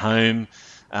were at home.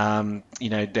 down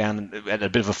at a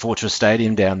bit of a fortress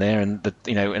stadium down there, and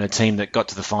in a team that got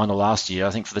to the final last year.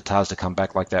 I think for the Tars to come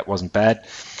back like that wasn't bad.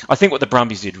 I think what the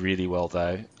Brumbies did really well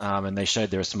though, and they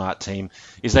showed they're a smart team,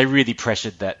 is they really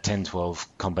pressured that 10-12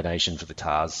 combination for the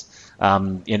Tars.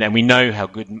 And we know how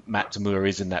good Matt Tamua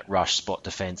is in that rush spot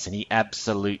defence, and he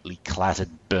absolutely clattered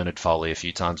Bernard Foley a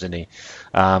few times, didn't he?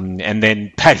 And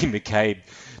then Paddy McCabe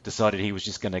decided he was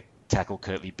just going to tackle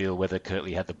Kurtley Beale whether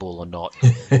Kurtley had the ball or not.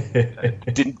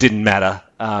 didn't matter,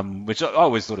 which I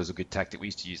always thought was a good tactic. We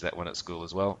used to use that one at school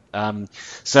as well.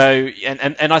 So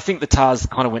I think the Tars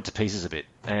kind of went to pieces a bit,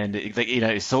 and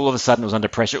so all of a sudden it was under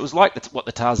pressure. It was like what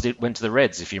the Tars went to the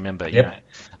Reds, if you remember. Yep.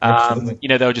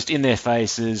 They were just in their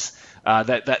faces.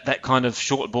 That kind of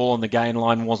short ball on the gain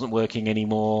line wasn't working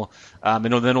anymore, and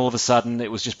then all of a sudden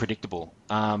it was just predictable.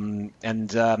 And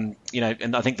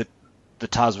I think that the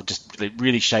Tars were just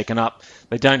really shaken up.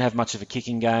 They don't have much of a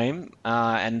kicking game,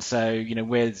 and so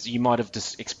whereas you might have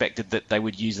just expected that they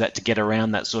would use that to get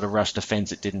around that sort of rush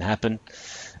defence, it didn't happen.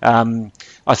 I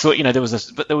thought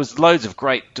there was loads of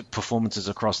great performances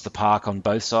across the park on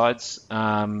both sides.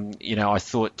 I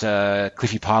thought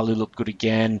Cliffy Palu looked good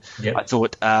again. Yep. I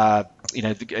thought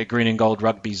the Green and Gold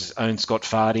Rugby's own Scott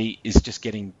Fardy is just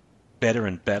getting better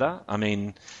and better. I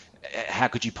mean, how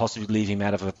could you possibly leave him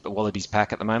out of a Wallabies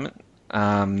pack at the moment?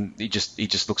 He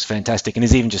just looks fantastic, and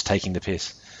he's even just taking the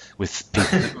piss with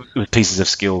pieces of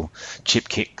skill, chip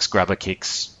kicks, grubber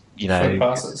kicks,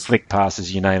 flick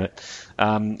passes, you name it.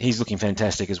 He's looking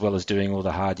fantastic, as well as doing all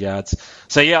the hard yards.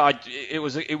 So yeah, it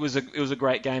was a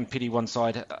great game. Pity one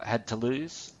side had to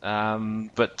lose,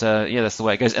 but that's the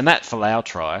way it goes. And that Folau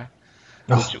try,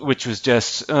 which was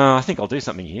just, I think I'll do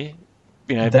something here.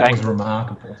 That was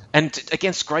remarkable, and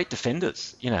against great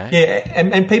defenders. Yeah,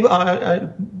 and people, I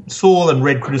saw and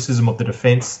read criticism of the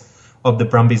defence of the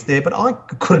Brumbies there, but I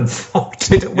couldn't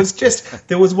fault it. It was just,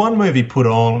 there was one move he put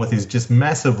on with his just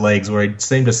massive legs where he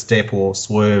seemed to step or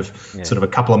swerve sort of a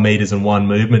couple of metres in one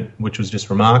movement, which was just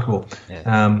remarkable.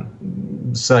 Yeah.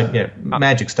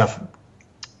 Magic stuff.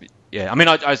 Yeah, I mean,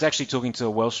 I was actually talking to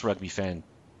a Welsh rugby fan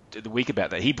the week about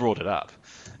that. He brought it up.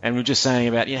 And we were just saying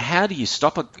about, how do you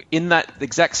stop in that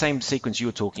exact same sequence you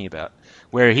were talking about,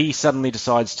 where he suddenly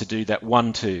decides to do that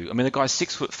 1-2. I mean, the guy's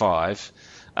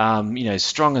 6'5",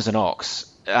 strong as an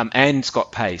ox, and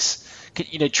got pace.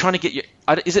 Trying to get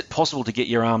is it possible to get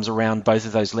your arms around both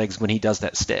of those legs when he does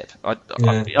that step? I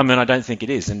don't think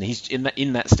it is. And he's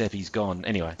in that step, he's gone.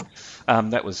 Anyway,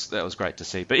 that was great to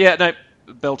see. But yeah, no,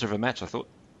 belter of a match, I thought.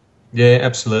 Yeah,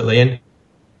 absolutely.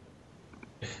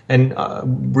 And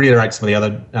reiterate some of the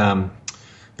other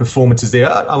performances there.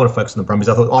 I want to focus on the Brumbies.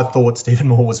 I thought Stephen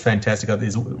Moore was fantastic.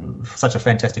 He's such a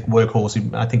fantastic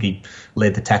workhorse. I think he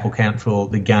led the tackle count for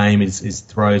the game. His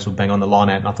throws were bang on the line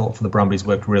out, and I thought for the Brumbies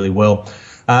worked really well.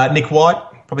 Nick White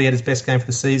probably had his best game for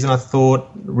the season. I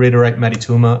thought, reiterate Matty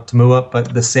Tamua,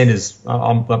 but the centres,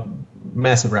 I'm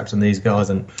massive raps on these guys,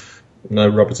 and no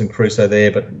Robertson Crusoe there,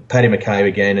 but Paddy McCabe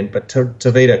again, but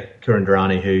Tavita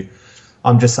Kurandrani, who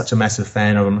I'm just such a massive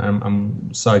fan of him.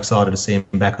 I'm so excited to see him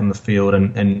back on the field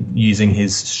and using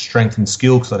his strength and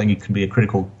skill, because I think he can be a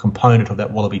critical component of that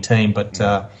Wallaby team. But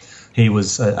he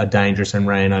was a dangerous and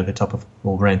ran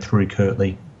through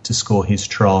Kurtley to score his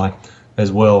try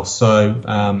as well. So,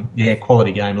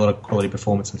 quality game, a lot of quality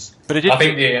performances. But I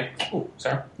think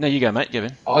sorry. No, you go, mate. Give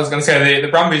it. I was going to say the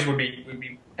Brumbies would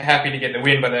be happy to get the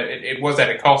win, but it was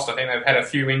at a cost. I think they've had a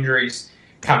few injuries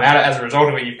come out as a result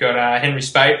of it. You've got Henry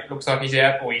Spate, looks like he's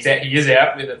out, or he is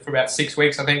out for about 6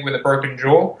 weeks, I think, with a broken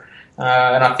jaw.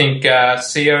 And I think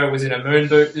Seo was in a moon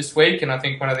boot this week, and I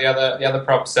think one of the other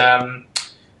props,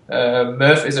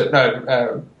 Murph, is it?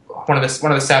 No, one of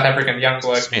the South African young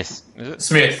blokes. Smith, is it?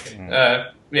 Smith.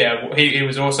 He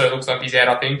was also, looks like he's out,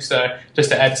 I think. So just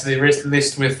to add to the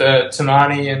list with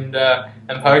Tamani and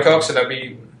Pocock, so they'll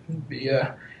be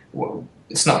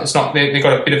It's not. They've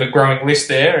got a bit of a growing list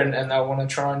there, and they'll want to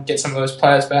try and get some of those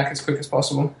players back as quick as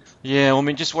possible. Yeah, well, I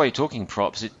mean, just while you're talking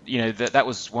props, that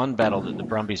was one battle that the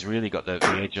Brumbies really got the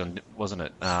edge on, wasn't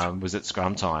it? Was at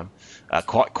scrum time,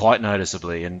 quite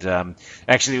noticeably. And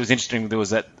actually, it was interesting. There was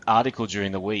that article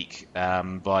during the week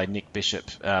by Nick Bishop,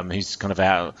 who's kind of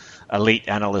our elite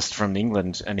analyst from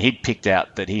England, and he'd picked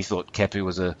out that he thought Kepu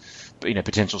was a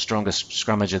potential stronger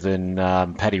scrummager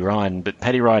than Paddy Ryan, but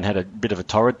Paddy Ryan had a bit of a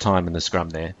torrid time in the scrum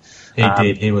there. He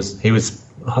did. He was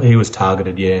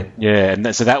targeted. Yeah. Yeah,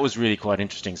 and so that was really quite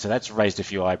interesting. So that's raised a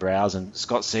few eyebrows, and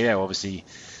Scott Seo obviously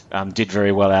did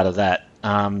very well out of that.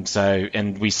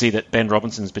 And we see that Ben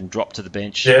Robinson's been dropped to the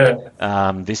bench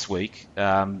this week.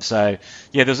 So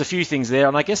there's a few things there,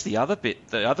 and I guess the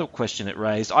other question it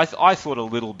raised, I thought a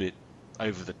little bit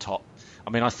over the top. I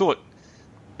mean, I thought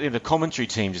the commentary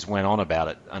team just went on about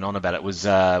it and on about it was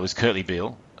Kurtley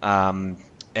Beale.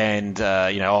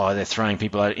 They're throwing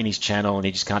people out in his channel and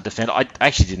he just can't defend. I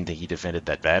actually didn't think he defended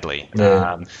that badly.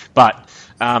 No. But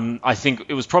I think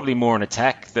it was probably more an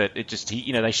attack that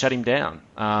they shut him down.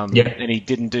 And he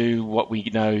didn't do what we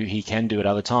know he can do at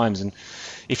other times. And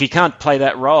if he can't play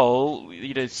that role,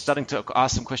 starting to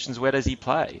ask some questions, where does he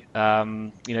play?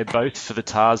 Both for the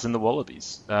Tars and the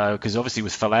Wallabies. Because obviously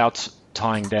with Folau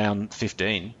tying down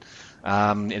 15,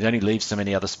 it only leaves so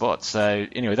many other spots. So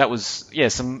anyway, that was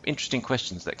some interesting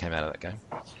questions that came out of that game.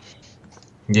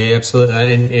 Yeah,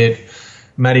 absolutely. And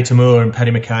Matty Tamua and Paddy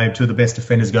McCabe, two of the best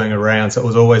defenders going around. So it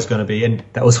was always going to be, and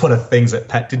that was one of the things that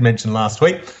Pat did mention last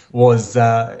week, was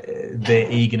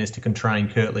their eagerness to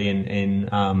contrain Kurtley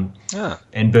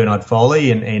and Bernard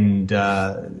Foley, and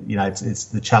it's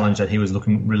the challenge that he was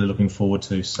really looking forward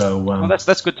to. So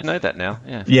that's good to know that now.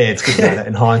 Yeah, it's good to know that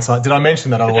in hindsight. Did I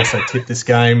mention that I also tipped this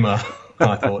game? I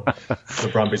thought the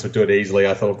Brumbies would do it easily.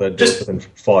 I thought they'd do it within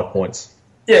 5 points.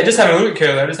 Yeah, just having a look at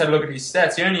Curlew, just had a look at his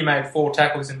stats. He only made 4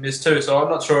 tackles and missed 2, so I'm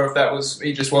not sure if that was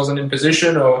he just wasn't in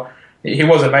position or he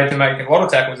wasn't made to make a lot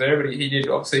of tackles there, but he did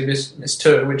obviously miss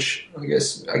 2, which I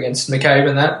guess against McCabe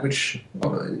and that, which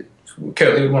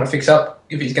Curlew would want to fix up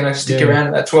if he's going to stick around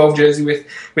in that 12 jersey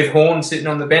with Horn sitting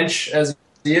on the bench as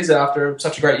he is after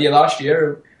such a great year last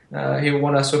year. He'll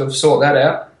want to sort of sort that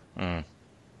out. Mm.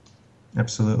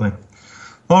 Absolutely.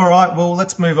 All right, well,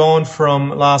 let's move on from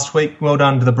last week. Well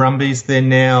done to the Brumbies. They're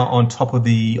now on top of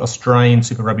the Australian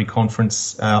Super Rugby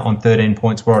Conference on 13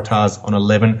 points, Waratahs on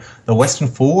 11. The Western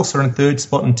Force are in third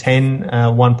spot and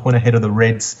 10, 1 point ahead of the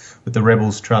Reds, with the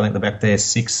Rebels trailing at the back there,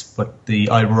 6. But the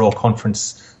overall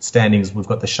conference standings, we've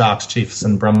got the Sharks, Chiefs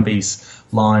and Brumbies,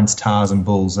 Lions, Tars and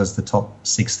Bulls as the top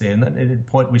 6 there. And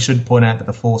we should point out that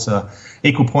the Force are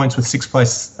equal points with 6th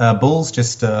place Bulls,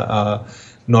 just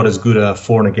not as good a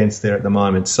for and against there at the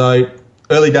moment. So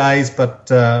early days, but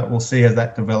we'll see how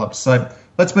that develops. So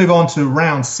let's move on to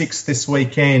round 6 this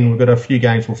weekend. We've got a few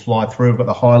games we'll fly through. We've got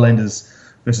the Highlanders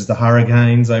versus the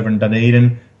Hurricanes over in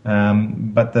Dunedin.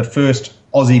 But the first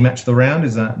Aussie match of the round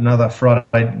is another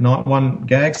Friday night one,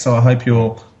 Gag. So I hope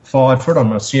you're fired for it.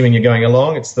 I'm assuming you're going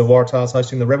along. It's the Waratahs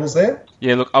hosting the Rebels there.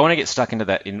 Yeah, look, I want to get stuck into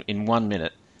that in 1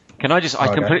 minute. Can I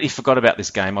completely forgot about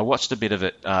this game. I watched a bit of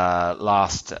it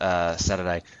last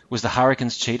Saturday. Was the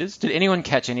Hurricanes cheaters? Did anyone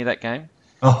catch any of that game?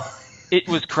 Oh, it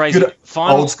was crazy. Good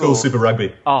old school Super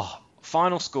Rugby. Oh,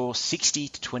 final score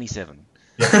 60-27.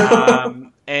 Yeah.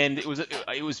 And it was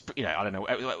I don't know.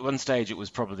 At one stage it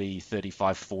was probably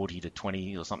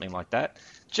 35-40-20 or something like that.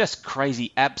 Just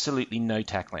crazy. Absolutely no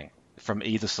tackling from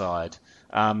either side.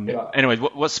 Anyway,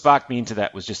 what sparked me into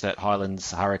that was just that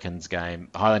Highlanders-Hurricanes game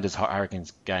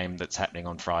that's happening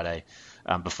on Friday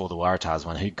before the Waratahs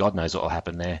one. Who God knows what will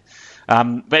happen there.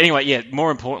 But anyway,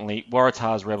 more importantly,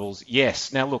 Waratahs-Rebels,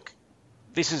 yes. Now look,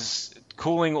 this is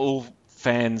calling all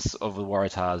fans of the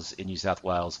Waratahs in New South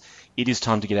Wales. It is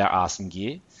time to get our arse in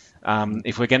gear.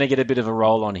 If we're going to get a bit of a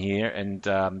roll on here and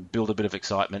build a bit of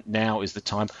excitement, now is the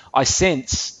time. I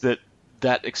sense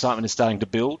that excitement is starting to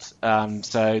build.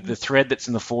 So the thread that's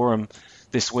in the forum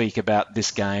this week about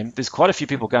this game, there's quite a few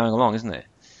people going along, isn't there?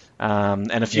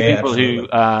 And a few people absolutely.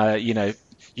 Who,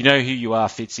 you know who you are,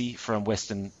 Fitzy from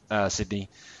Western Sydney,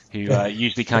 who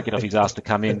usually can't get off his ass to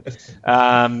come in.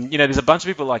 There's a bunch of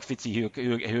people like Fitzy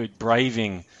who are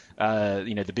braving,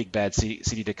 the big bad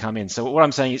city to come in. So what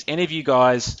I'm saying is, any of you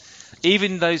guys,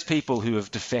 even those people who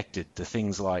have defected to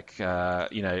things like,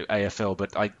 AFL,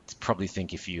 but I probably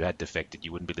think if you had defected,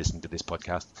 you wouldn't be listening to this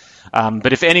podcast.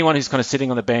 But if anyone who's kind of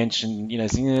sitting on the bench and,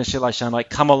 saying, shall I shine,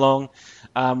 come along.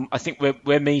 I think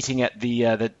we're meeting at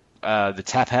the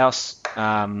Tap House,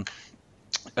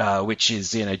 which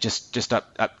is, just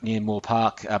up near Moore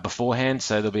Park beforehand.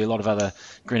 So there'll be a lot of other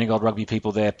green and gold rugby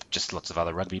people there, just lots of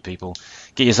other rugby people.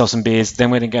 Get yourself some beers.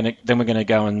 Then we're going to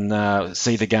go and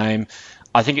see the game.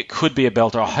 I think it could be a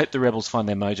belter. I hope the Rebels find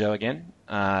their mojo again,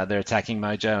 their attacking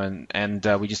mojo, and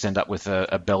we just end up with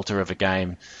a belter of a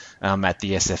game at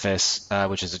the SFS,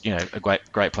 which is a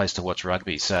great place to watch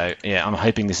rugby. So yeah, I'm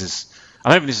hoping this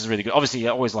is really good. Obviously,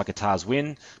 I always like a Tars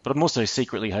win, but I'm also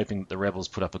secretly hoping that the Rebels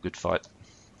put up a good fight.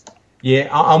 Yeah,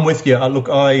 I'm with you. Look,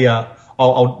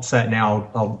 I'll say it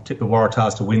now. I'll tip the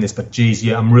Waratahs to win this, but geez,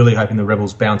 yeah, I'm really hoping the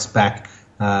Rebels bounce back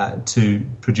to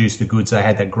produce the goods. They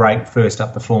had that great first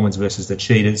up performance versus the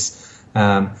Cheetahs,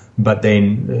 but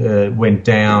then went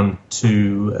down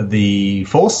to the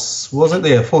Force, was it?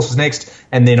 The Force was next,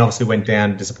 and then obviously went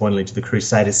down disappointingly to the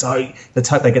Crusaders. So let's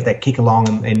hope they get that kick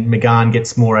along and McGahn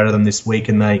gets more out of them this week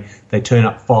and they turn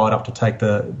up fired up to take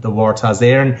the Waratahs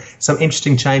there. And some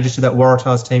interesting changes to that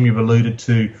Waratahs team. You've alluded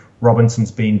to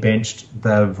Robinson's been benched.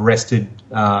 They've rested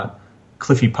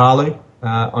Cliffy Palu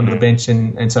onto the bench,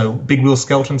 and so Big Will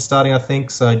Skelton starting, I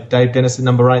think. So Dave Dennis at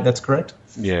number 8, that's correct?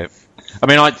 Yeah. I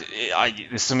mean,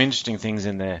 there's some interesting things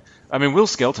in there. I mean, Will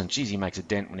Skelton, geez, he makes a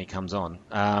dent when he comes on.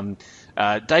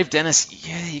 Dave Dennis,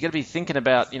 you got to be thinking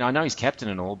about, I know he's captain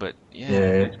and all, but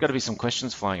there's got to be some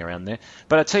questions flying around there.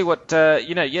 But I tell you what,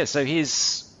 so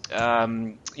here's,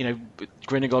 Green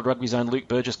and Gold Rugby's own Luke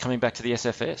Burgess coming back to the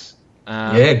SFS.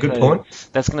 Good point.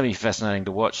 That's going to be fascinating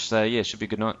to watch. So, it should be a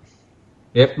good night.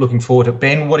 Yep, looking forward to it.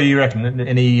 Ben, what do you reckon?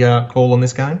 Any call on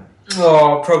this game?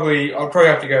 Oh, I'll probably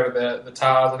have to go with the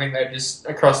Tars. I think they've just,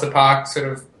 across the park,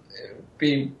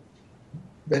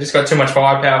 they just got too much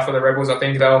firepower for the Rebels. I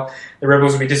think the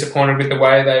Rebels will be disappointed with the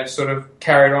way they've sort of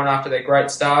carried on after their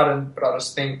great start. But I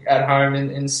just think at home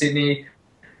in Sydney,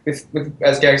 with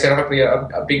as Gag said, hopefully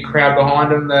a big crowd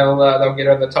behind them, they'll get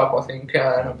over the top. I think,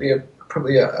 and it'll be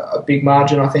probably a big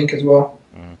margin. I think as well.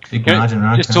 Big margin,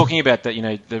 right? Just talking about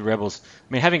that, the Rebels.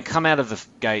 I mean, having come out of the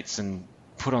gates and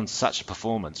put on such a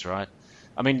performance, right?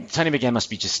 I mean, Tony McGann must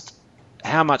be just,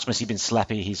 how much must he been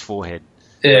slapping his forehead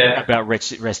about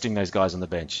resting those guys on the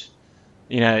bench?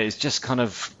 It's just kind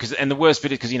of, and the worst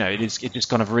bit is because, it just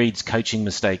kind of reads coaching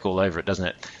mistake all over it, doesn't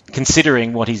it?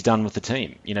 Considering what he's done with the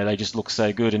team. They just look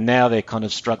so good, and now they're kind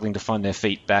of struggling to find their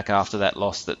feet back after that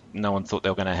loss that no one thought they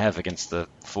were going to have against the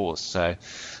Force. So,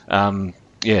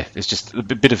 it's just a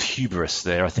bit of hubris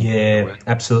there, I think. Yeah,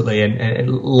 absolutely. And it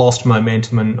lost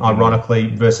momentum, and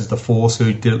ironically, versus the Force,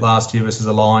 who did it last year versus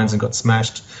the Lions and got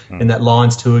smashed in that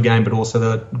Lions tour game, but also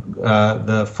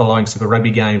the following Super Rugby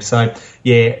game. So,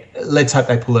 let's hope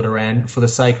they pull it around for the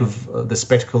sake of the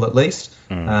spectacle at least,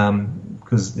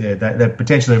 because they're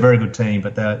potentially a very good team,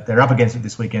 but they're up against it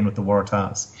this weekend with the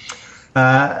Waratahs.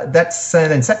 Then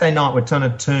Saturday night, we're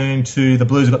trying to turn to the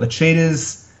Blues. We've got the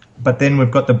Cheetahs. But then we've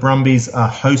got the Brumbies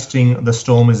hosting the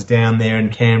Stormers down there in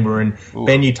Canberra. And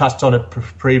Ben, you touched on it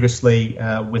previously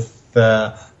with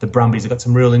the Brumbies. They've got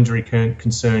some real injury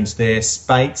concerns there.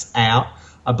 Spate's out.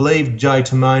 I believe Joe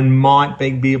Timone might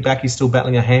be back. He's still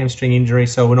battling a hamstring injury,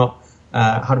 so we're not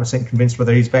 100% convinced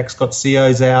whether he's back. Scott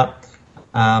Seo's out.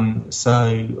 And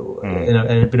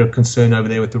a bit of concern over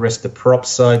there with the rest of the props.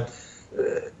 So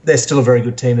they're still a very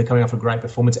good team. They're coming off a great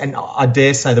performance. And I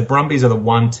dare say the Brumbies are the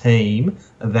one team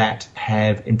that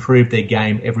have improved their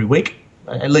game every week,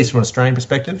 at least from an Australian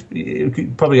perspective. You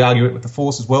could probably argue it with the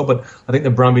Force as well, but I think the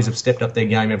Brumbies have stepped up their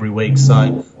game every week.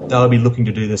 So they'll be looking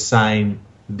to do the same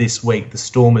this week. The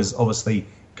Stormers obviously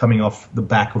coming off the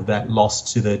back of that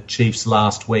loss to the Chiefs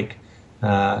last week.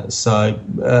 So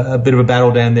a bit of a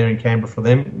battle down there in Canberra for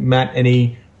them. Matt,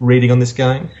 any reading on this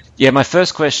game? Yeah, my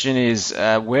first question is,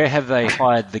 where have they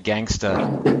hired the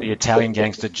Italian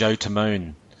gangster Joe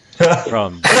Timone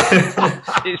from?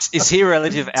 Is he a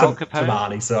relative Al Capone?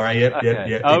 Tamani, sorry. Yep,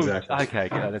 exactly. Okay,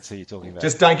 that's who you're talking about.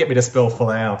 Just don't get me to spell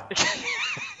Falau.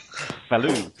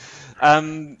 Falou.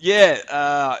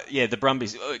 The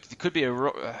Brumbies. It could be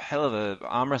a hell of a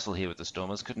arm wrestle here with the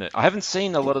Stormers, couldn't it? I haven't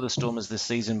seen a lot of the Stormers this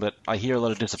season, but I hear a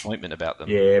lot of disappointment about them.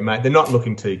 Yeah, mate, they're not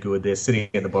looking too good. They're sitting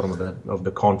at the bottom of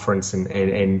the conference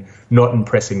and not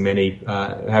impressing many.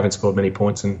 Haven't scored many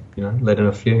points and led in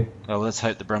a few. Oh, well, let's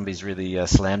hope the Brumbies really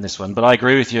slam this one. But I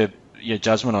agree with your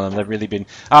judgment on them. They've really been,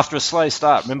 after a slow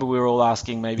start. Remember, we were all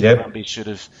asking maybe the Brumbies should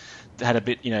have had a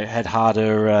bit, had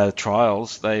harder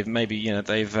trials. They've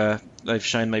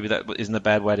shown maybe that isn't a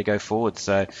bad way to go forward.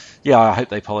 So, I hope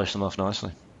they polish them off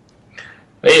nicely.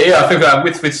 Yeah, I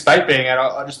think with Spate being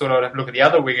out, I just thought I'd have a look at the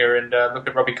other winger and look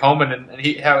at Robbie Coleman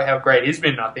and how great he's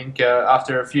been. I think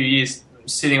after a few years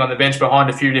sitting on the bench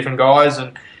behind a few different guys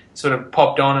and sort of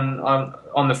popped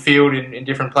on the field in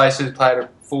different places, played a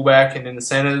fullback and in the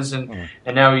centres, and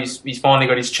now he's finally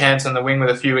got his chance on the wing with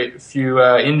a few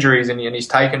injuries, and he's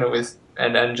taken it with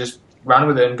and just run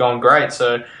with it and gone great.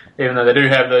 So even though they do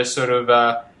have those sort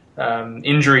of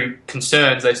injury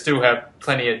concerns, they still have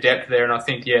plenty of depth there, and I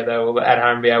think they will at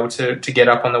home be able to get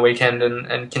up on the weekend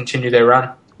and continue their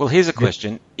run. Well, here's a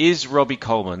question: is Robbie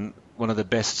Coleman one of the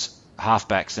best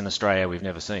halfbacks in Australia we've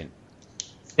never seen?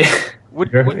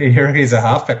 He's a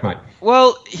halfback, mate.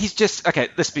 Well, he's just okay.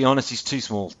 Let's be honest; he's too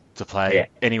small to play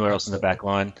anywhere else in the back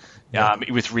line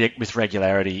with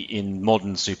regularity in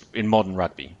modern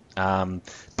rugby.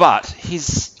 But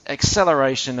his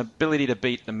acceleration, ability to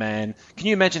beat the man. Can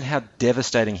you imagine how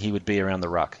devastating he would be around the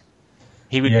ruck?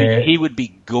 He would be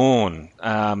gone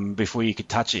before you could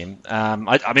touch him. I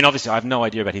mean, obviously, I have no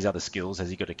idea about his other skills. Has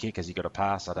he got a kick? Has he got a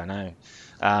pass? I don't know.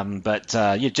 But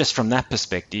just from that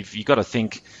perspective, you got to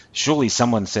think. Surely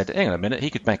someone said, "Hang on a minute, he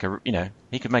could make a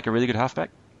really good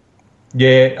halfback."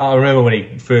 Yeah, I remember when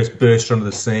he first burst onto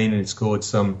the scene and scored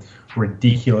some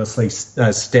ridiculously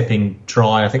stepping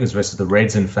try. I think it was versus the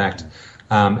Reds, in fact,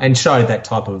 and showed that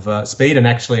type of speed. And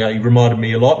actually, he reminded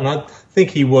me a lot. And I think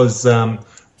he was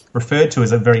referred to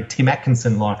as a very Tim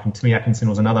Atkinson-like. And Timmy Atkinson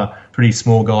was another pretty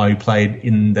small guy who played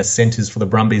in the centres for the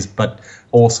Brumbies, but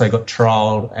also got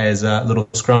trialled as a little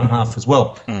scrum half as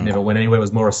well. Never went anywhere,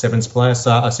 was more a sevens player.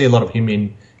 So I see a lot of him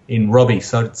in Robbie.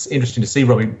 So it's interesting to see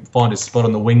Robbie find his spot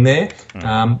on the wing there.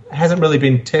 Hasn't really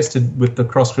been tested with the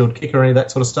crossfield kick or any of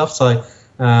that sort of stuff. So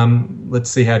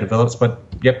let's see how it develops. But,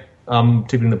 yep, I'm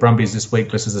tipping the Brumbies this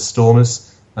week versus the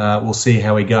Stormers. We'll see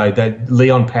how we go.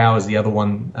 Leon Powers, the other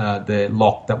one, the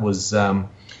lock that was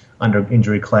under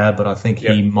injury cloud, but I think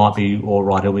he might be all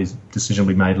right. His decision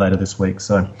will be made later this week.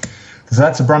 So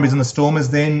that's the Brumbies and the Stormers.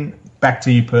 Then back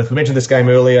to you, Perth. We mentioned this game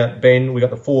earlier, Ben. We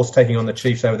got the Force taking on the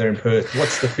Chiefs over there in Perth.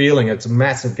 What's the feeling? It's a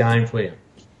massive game for you.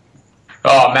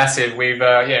 Oh, massive. We've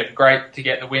great to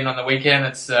get the win on the weekend.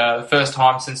 It's the first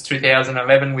time since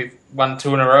 2011 we've won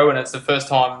 2 in a row, and it's the first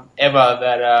time ever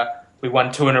that we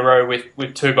won 2 in a row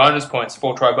with 2 bonus points,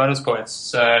 4 try bonus points.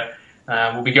 So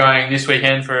we'll be going this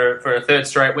weekend for a third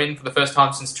straight win for the first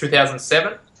time since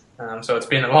 2007. So it's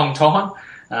been a long time,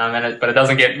 but it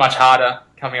doesn't get much harder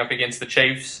coming up against the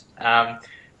Chiefs.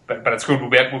 But it's good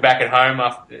we're back at home.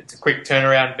 It's a quick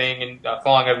turnaround being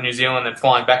flying over New Zealand and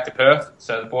flying back to Perth.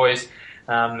 So the boys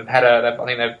I think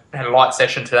they've had a light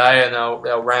session today, and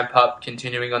they'll ramp up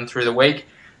continuing on through the week.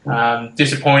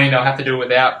 Disappointing they'll have to do it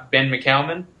without Ben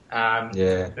McCalman.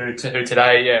 Who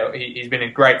today, he's been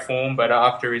in great form, but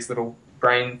after his little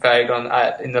brain fade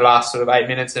in the last sort of 8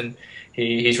 minutes, and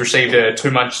he's received a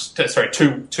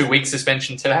 2 week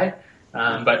suspension today.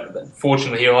 But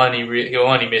fortunately, he'll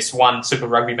only miss 1 Super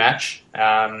Rugby match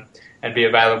and be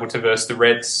available to verse the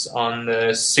Reds on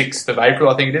the 6th of April,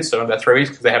 I think it is. So in about 3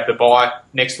 weeks, because they have to bye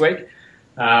next week.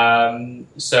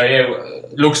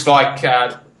 Looks like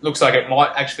it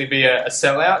might actually be a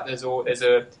sellout. There's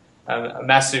a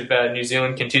massive New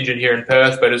Zealand contingent here in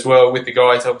Perth, but as well with the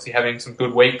guys obviously having some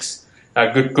good weeks,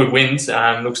 good wins.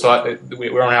 Looks like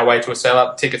we're on our way to a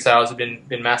sellout. Ticket sales have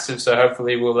been massive, so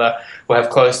hopefully we'll have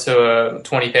close to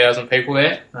 20,000 people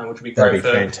there, which would be great. That'd be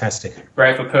fantastic.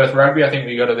 Great for Perth rugby. I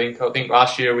think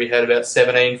last year we had about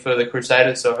 17 for the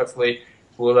Crusaders, so hopefully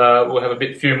we'll have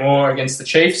a few more against the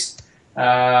Chiefs.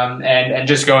 And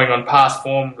just going on past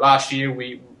form, last year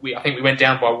I think we went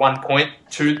down by 1 point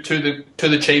to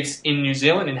the Chiefs in New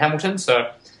Zealand, in Hamilton.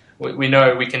 So we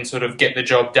know we can sort of get the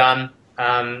job done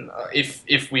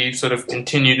if we sort of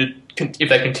if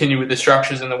they continue with the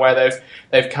structures and the way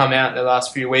they've come out in the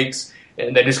last few weeks.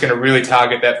 And they're just going to really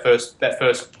target that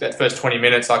first 20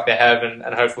 minutes like they have, and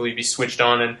hopefully be switched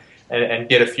on and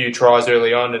get a few tries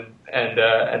early on,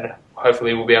 and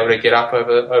hopefully we'll be able to get up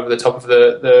over the top of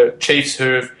the Chiefs,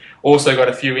 who've also got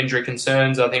a few injury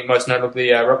concerns. I think most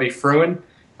notably Robbie Fruin,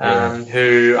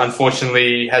 who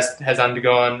unfortunately has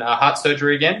undergone heart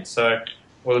surgery again. So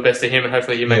all the best to him, and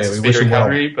hopefully he makes a speedy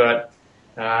recovery. Well.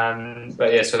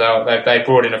 But yeah, so they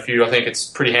brought in a few. I think it's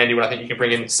pretty handy when I think you can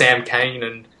bring in Sam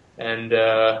Kane and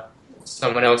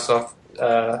someone else off.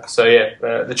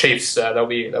 The Chiefs they'll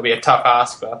be a tough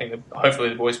ask, but I think hopefully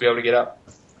the boys will be able to get up.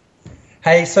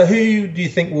 Hey, so who do you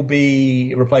think will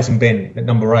be replacing Ben at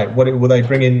number 8? Will they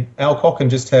bring in Alcock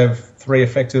and just have 3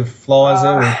 effective flyers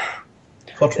there? Or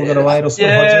Cottrell got a 8 or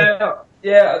something?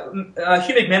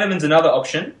 Hugh McMenamin's another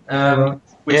option.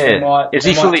 Is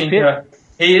he fully fit?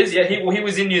 He is. Yeah, he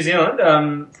was in New Zealand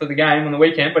for the game on the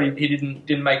weekend, but he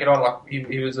didn't make it on. Like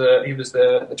he was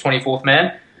the 24th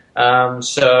man.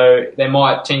 So they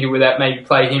might tinker with that. Maybe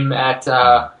play him at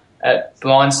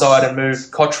blindside and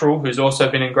move Cottrell, who's also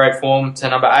been in great form, to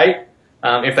number 8.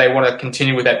 If they want to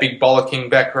continue with that big bollocking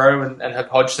back row and have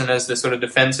Hodgson as the sort of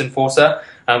defence enforcer,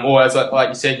 or as like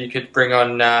you said, you could bring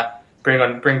back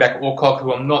Alcock,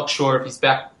 who I'm not sure if he's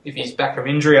back from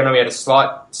injury. I know he had a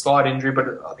slight injury,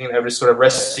 but I think they were just sort of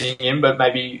resting him. But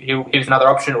maybe he's another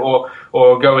option, or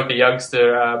go with the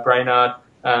youngster Brainard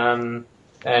and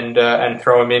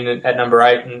throw him in at number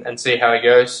 8 and see how he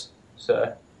goes.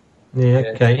 So. Yeah,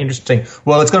 okay, interesting.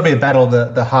 Well, it's going to be a battle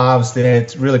of the halves there.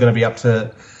 It's really going to be up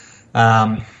to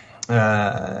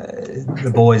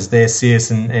the boys there,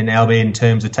 Sears and Albie, in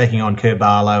terms of taking on Kurt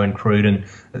Barlow and Cruden.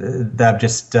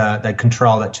 They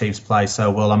control that Chiefs play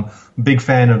so well. I'm a big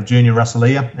fan of Junior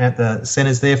Russellia at the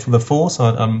centres there for the Force.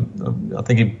 I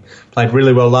think he played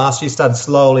really well last year. Started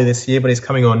slowly this year, but he's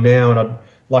coming on now, and I'd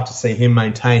like to see him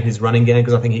maintain his running game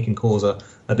because I think he can cause a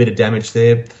bit of damage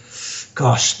there.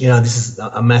 Gosh, this is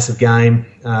a massive game.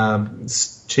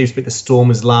 Chiefs beat the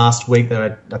Stormers last week. They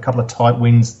had a couple of tight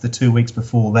wins the 2 weeks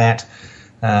before that.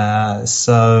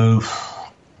 So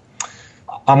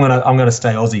I'm gonna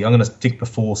stay Aussie. I'm gonna stick the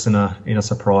Force in a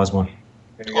surprise one.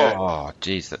 Oh,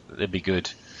 geez, that'd be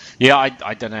good. Yeah,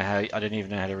 I don't know how. I don't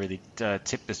even know how to really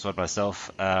tip this one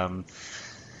myself.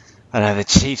 I know the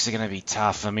Chiefs are going to be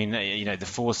tough. I mean, the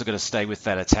Force are going to stay with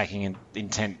that attacking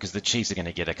intent because the Chiefs are going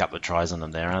to get a couple of tries on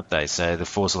them there, aren't they? So the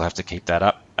Force will have to keep that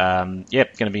up. Going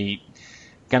to be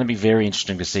very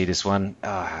interesting to see this one.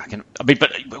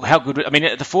 But how good? I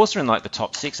mean, the Force are in like the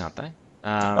top 6, aren't they?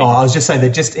 I was just saying they're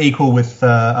just equal with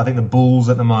I think the Bulls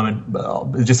at the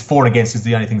moment. Just 4 and against is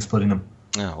the only thing splitting them.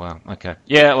 Oh wow, okay,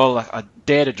 yeah. Well, I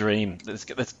dare to dream. Let's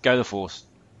go the Force.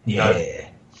 Yeah.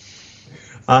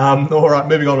 All right,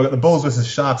 moving on. We've got the Bulls versus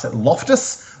Sharks at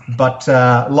Loftus, but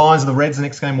Lions of the Reds, the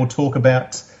next game we'll talk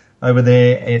about over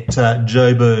there at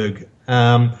Joburg.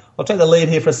 I'll take the lead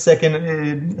here for a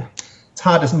second. It's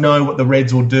hard to know what the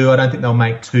Reds will do. I don't think they'll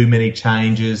make too many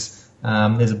changes.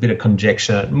 There's a bit of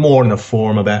conjecture, more in the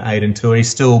forum about Aiden Tour. He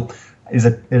still is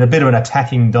a bit of an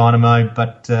attacking dynamo,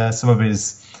 but some of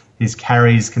his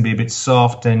carries can be a bit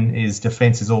soft and his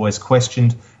defence is always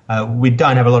questioned. We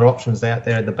don't have a lot of options out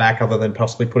there at the back other than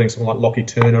possibly putting someone like Lockie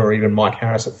Turner or even Mike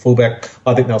Harris at fullback.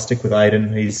 I think they'll stick with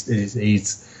Aiden. He's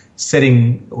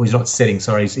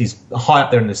high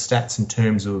up there in the stats in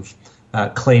terms of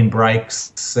clean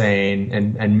breaks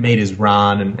and meters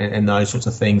run and those sorts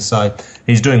of things. So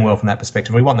he's doing well from that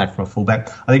perspective. We want that from a fullback.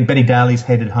 I think Benny Daly's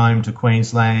headed home to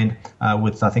Queensland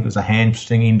with, I think it was a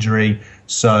hamstring injury.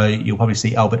 So you'll probably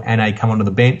see Albert Ane come onto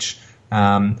the bench.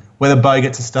 Whether Bo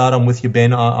gets a start, I'm with you,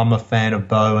 Ben. I'm a fan of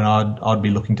Bo, and I'd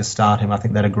be looking to start him. I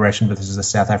think that aggression versus the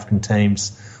South African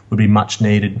teams would be much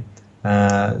needed.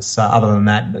 So other than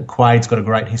that, Quade's got a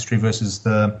great history versus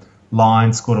the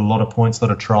Lions, scored a lot of points, a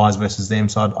lot of tries versus them.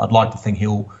 So I'd like to think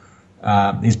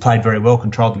he's played very well,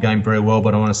 controlled the game very well,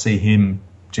 but I want to see him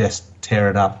just tear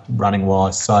it up running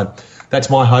wise. So that's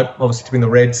my hope, obviously, to win the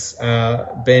Reds.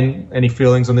 Ben, any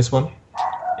feelings on this one?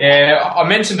 Yeah, I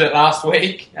mentioned it last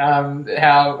week,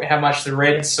 how much the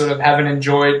Reds sort of haven't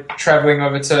enjoyed travelling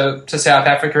over to South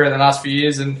Africa in the last few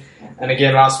years, and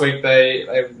again last week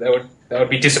they would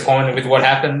be disappointed with what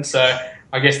happened. So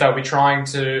I guess they'll be trying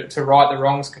to right the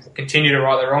wrongs, continue to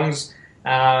right the wrongs.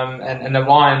 And the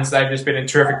Lions, they've just been in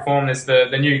terrific form. There's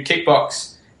the new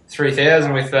Kickbox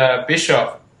 3000 with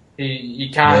Bischoff. He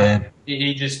can't. Yeah.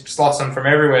 He just slots them from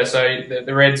everywhere. So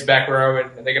the Reds back row,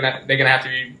 and they're gonna have to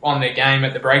be on their game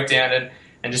at the breakdown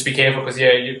and just be careful because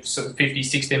you're sort of 50,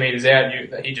 60 metres out.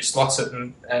 He just slots it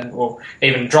and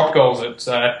even drop goals it.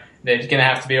 So they're gonna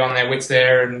have to be on their wits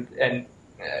there. And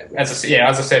as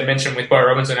I said, mentioned with Bo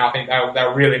Robinson, I think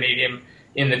they'll really need him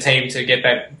in the team to get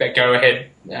that go ahead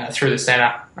through the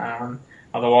centre.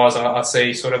 Otherwise, I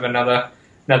see sort of another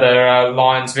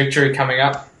Lions victory coming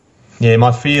up. Yeah,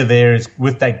 my fear there is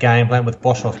with that game plan, with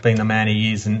Boshoff being the man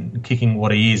he is and kicking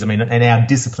what he is. I mean, and our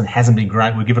discipline hasn't been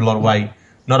great. We give it a lot away,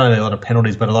 not only a lot of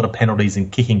penalties, but a lot of penalties in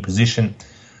kicking position.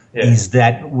 Yeah. Is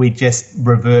that we just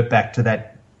revert back to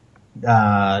that,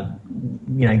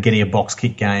 getting a box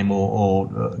kick game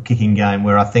or kicking game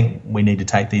where I think we need to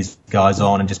take these guys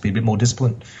on and just be a bit more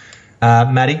disciplined.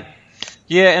 Matty?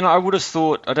 Yeah, and I would have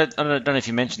thought, I don't know if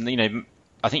you mentioned,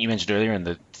 I think you mentioned earlier in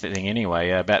the thing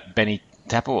anyway, about Benny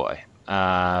Tapuai.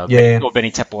 Or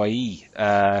Benny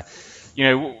Tapuai.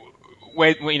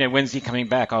 When's he coming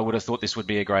back? I would have thought this would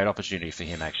be a great opportunity for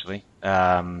him, actually,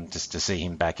 just to see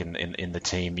him back in the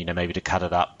team. Maybe to cut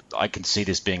it up. I can see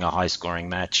this being a high-scoring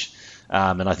match,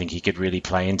 and I think he could really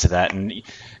play into that. And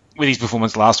with his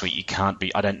performance last week, you can't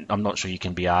be. I'm not sure you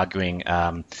can be arguing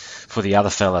for the other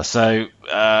fella. So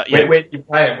where do you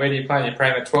play him? Where do you play him? You play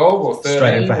him at 12 or 13?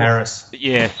 Straight in for Harris.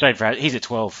 Yeah, straight for Harris. He's at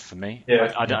 12 for me.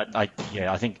 Yeah,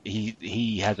 I think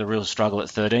he has a real struggle at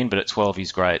 13, but at 12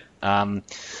 he's great.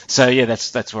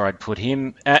 That's where I'd put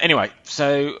him. Anyway,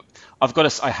 so I've got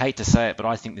to. I hate to say it, but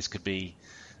I think this could be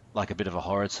like a bit of a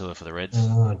horror tour for the Reds.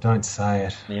 Oh, don't say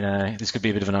it. This could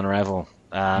be a bit of an unravel.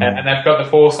 And they've got the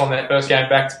Force on their first game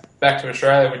back to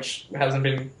Australia, which hasn't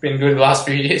been good the last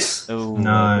few years. Oh,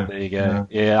 no. There you go.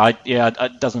 No.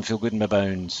 It doesn't feel good in my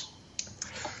bones.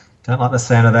 Don't like the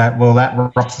sound of that. Well, that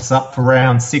wraps us up for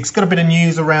round 6. Got a bit of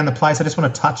news around the place I just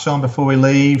want to touch on before we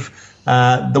leave.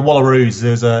 The Wallaroos.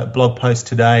 There's a blog post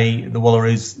today. The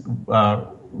Wallaroos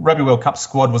Rugby World Cup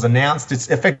squad was announced. It's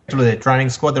effectively their training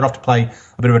squad. They're off to play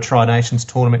a bit of a Tri-Nations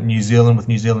tournament in New Zealand with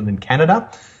New Zealand and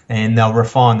Canada. And they'll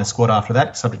refine the squad after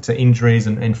that, subject to injuries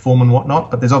and form and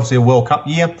whatnot. But there's obviously a World Cup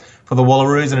year for the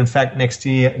Wallaroos. And in fact,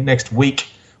 next week,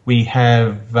 we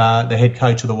have the head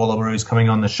coach of the Wallaroos coming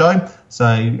on the show. So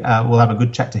we'll have a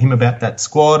good chat to him about that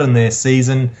squad and their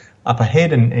season up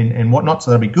ahead and whatnot.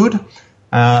 So that'll be good.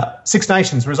 Six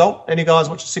Nations result. Any guys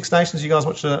watch the Six Nations? You guys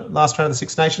watch the last round of the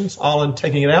Six Nations? Ireland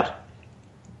taking it out?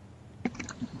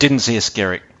 Didn't see a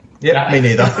Skerrick. Yeah, me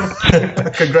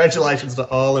neither. Congratulations to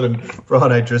Ireland and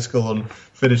Brian O'Driscoll on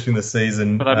finishing the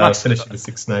season, finishing the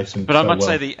Six Nations. But I must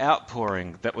say the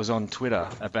outpouring that was on Twitter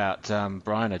about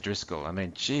Brian O'Driscoll. I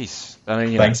mean, jeez.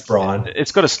 Thanks, Brian.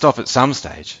 It's got to stop at some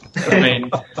stage. I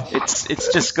mean,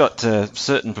 it's just got to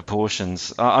certain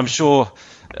proportions. I'm sure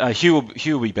Hugh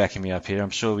will be backing me up here.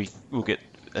 I'm sure we'll get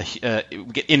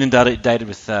inundated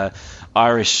with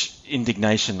Irish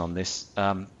indignation on this.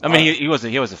 He was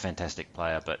a fantastic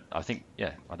player, but I think,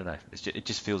 I don't know. It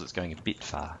just feels it's going a bit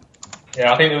far.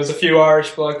 Yeah, I think there was a few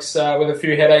Irish blokes with a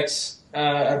few headaches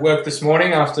at work this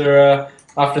morning after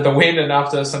the win and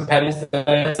after some patties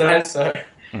today. So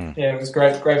it was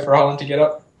great for Ireland to get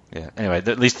up. Yeah. Anyway,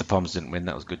 at least the Poms didn't win.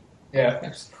 That was good. Yeah.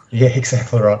 Thanks. Yeah,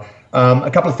 exactly right.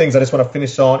 A couple of things I just want to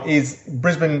finish on is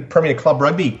Brisbane Premier Club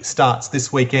Rugby starts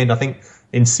this weekend. I think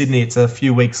in Sydney it's a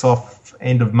few weeks off,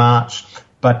 end of March.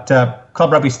 But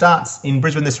Club Rugby starts in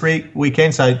Brisbane this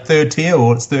weekend, so third tier,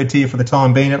 or it's third tier for the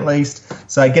time being at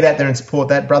least. So get out there and support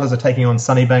that. Brothers are taking on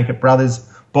Sunnybank at Brothers.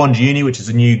 Bond Uni, which is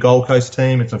a new Gold Coast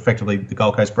team. It's effectively the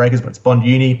Gold Coast Breakers, but it's Bond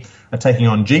Uni, are taking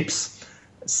on Jeeps.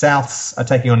 Souths are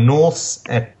taking on Norths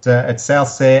at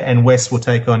Souths there, and West will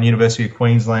take on University of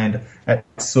Queensland at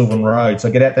Sylvan Road.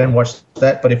 So get out there and watch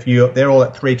that. But they're all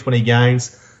at 3:20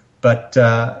 games. But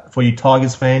for you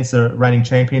Tigers fans, the reigning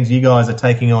champions, you guys are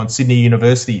taking on Sydney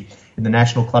University in the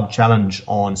National Club Challenge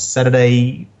on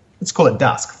Saturday. Let's call it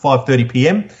dusk, 5:30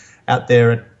 p.m. out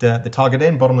there at the Tiger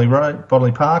Den,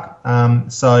 Bottomley Park.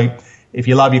 So if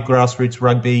you love your grassroots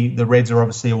rugby, the Reds are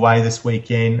obviously away this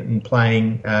weekend and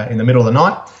playing in the middle of the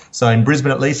night. So in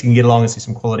Brisbane, at least, you can get along and see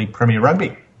some quality Premier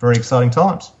rugby. Very exciting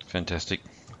times. Fantastic.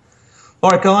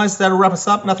 All right, guys, that'll wrap us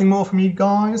up. Nothing more from you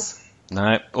guys?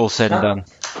 No, all said and done.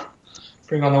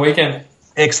 Bring on the weekend.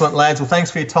 Excellent, lads. Well,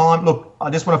 thanks for your time. Look, I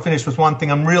just want to finish with one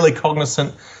thing. I'm really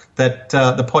cognizant that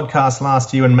the podcast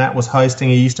last year when Matt was hosting,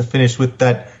 he used to finish with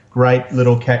that great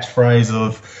little catchphrase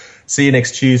of "see you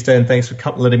next Tuesday" and thanks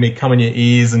for letting me come in your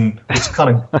ears, and which kind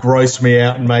of grossed me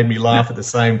out and made me laugh at the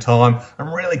same time.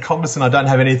 I'm really cognizant I don't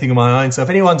have anything of my own. So if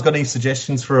anyone's got any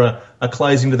suggestions for a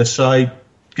closing to the show,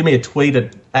 give me a tweet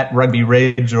at Rugby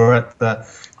Reg or at the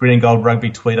Green and Gold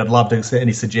Rugby tweet. I'd love to see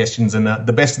any suggestions. And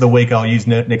the best of the week I'll use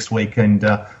next week, and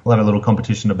we'll have a little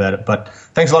competition about it. But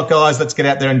thanks a lot, guys. Let's get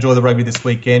out there and enjoy the rugby this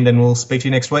weekend, and we'll speak to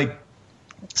you next week.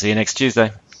 See you next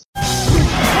Tuesday.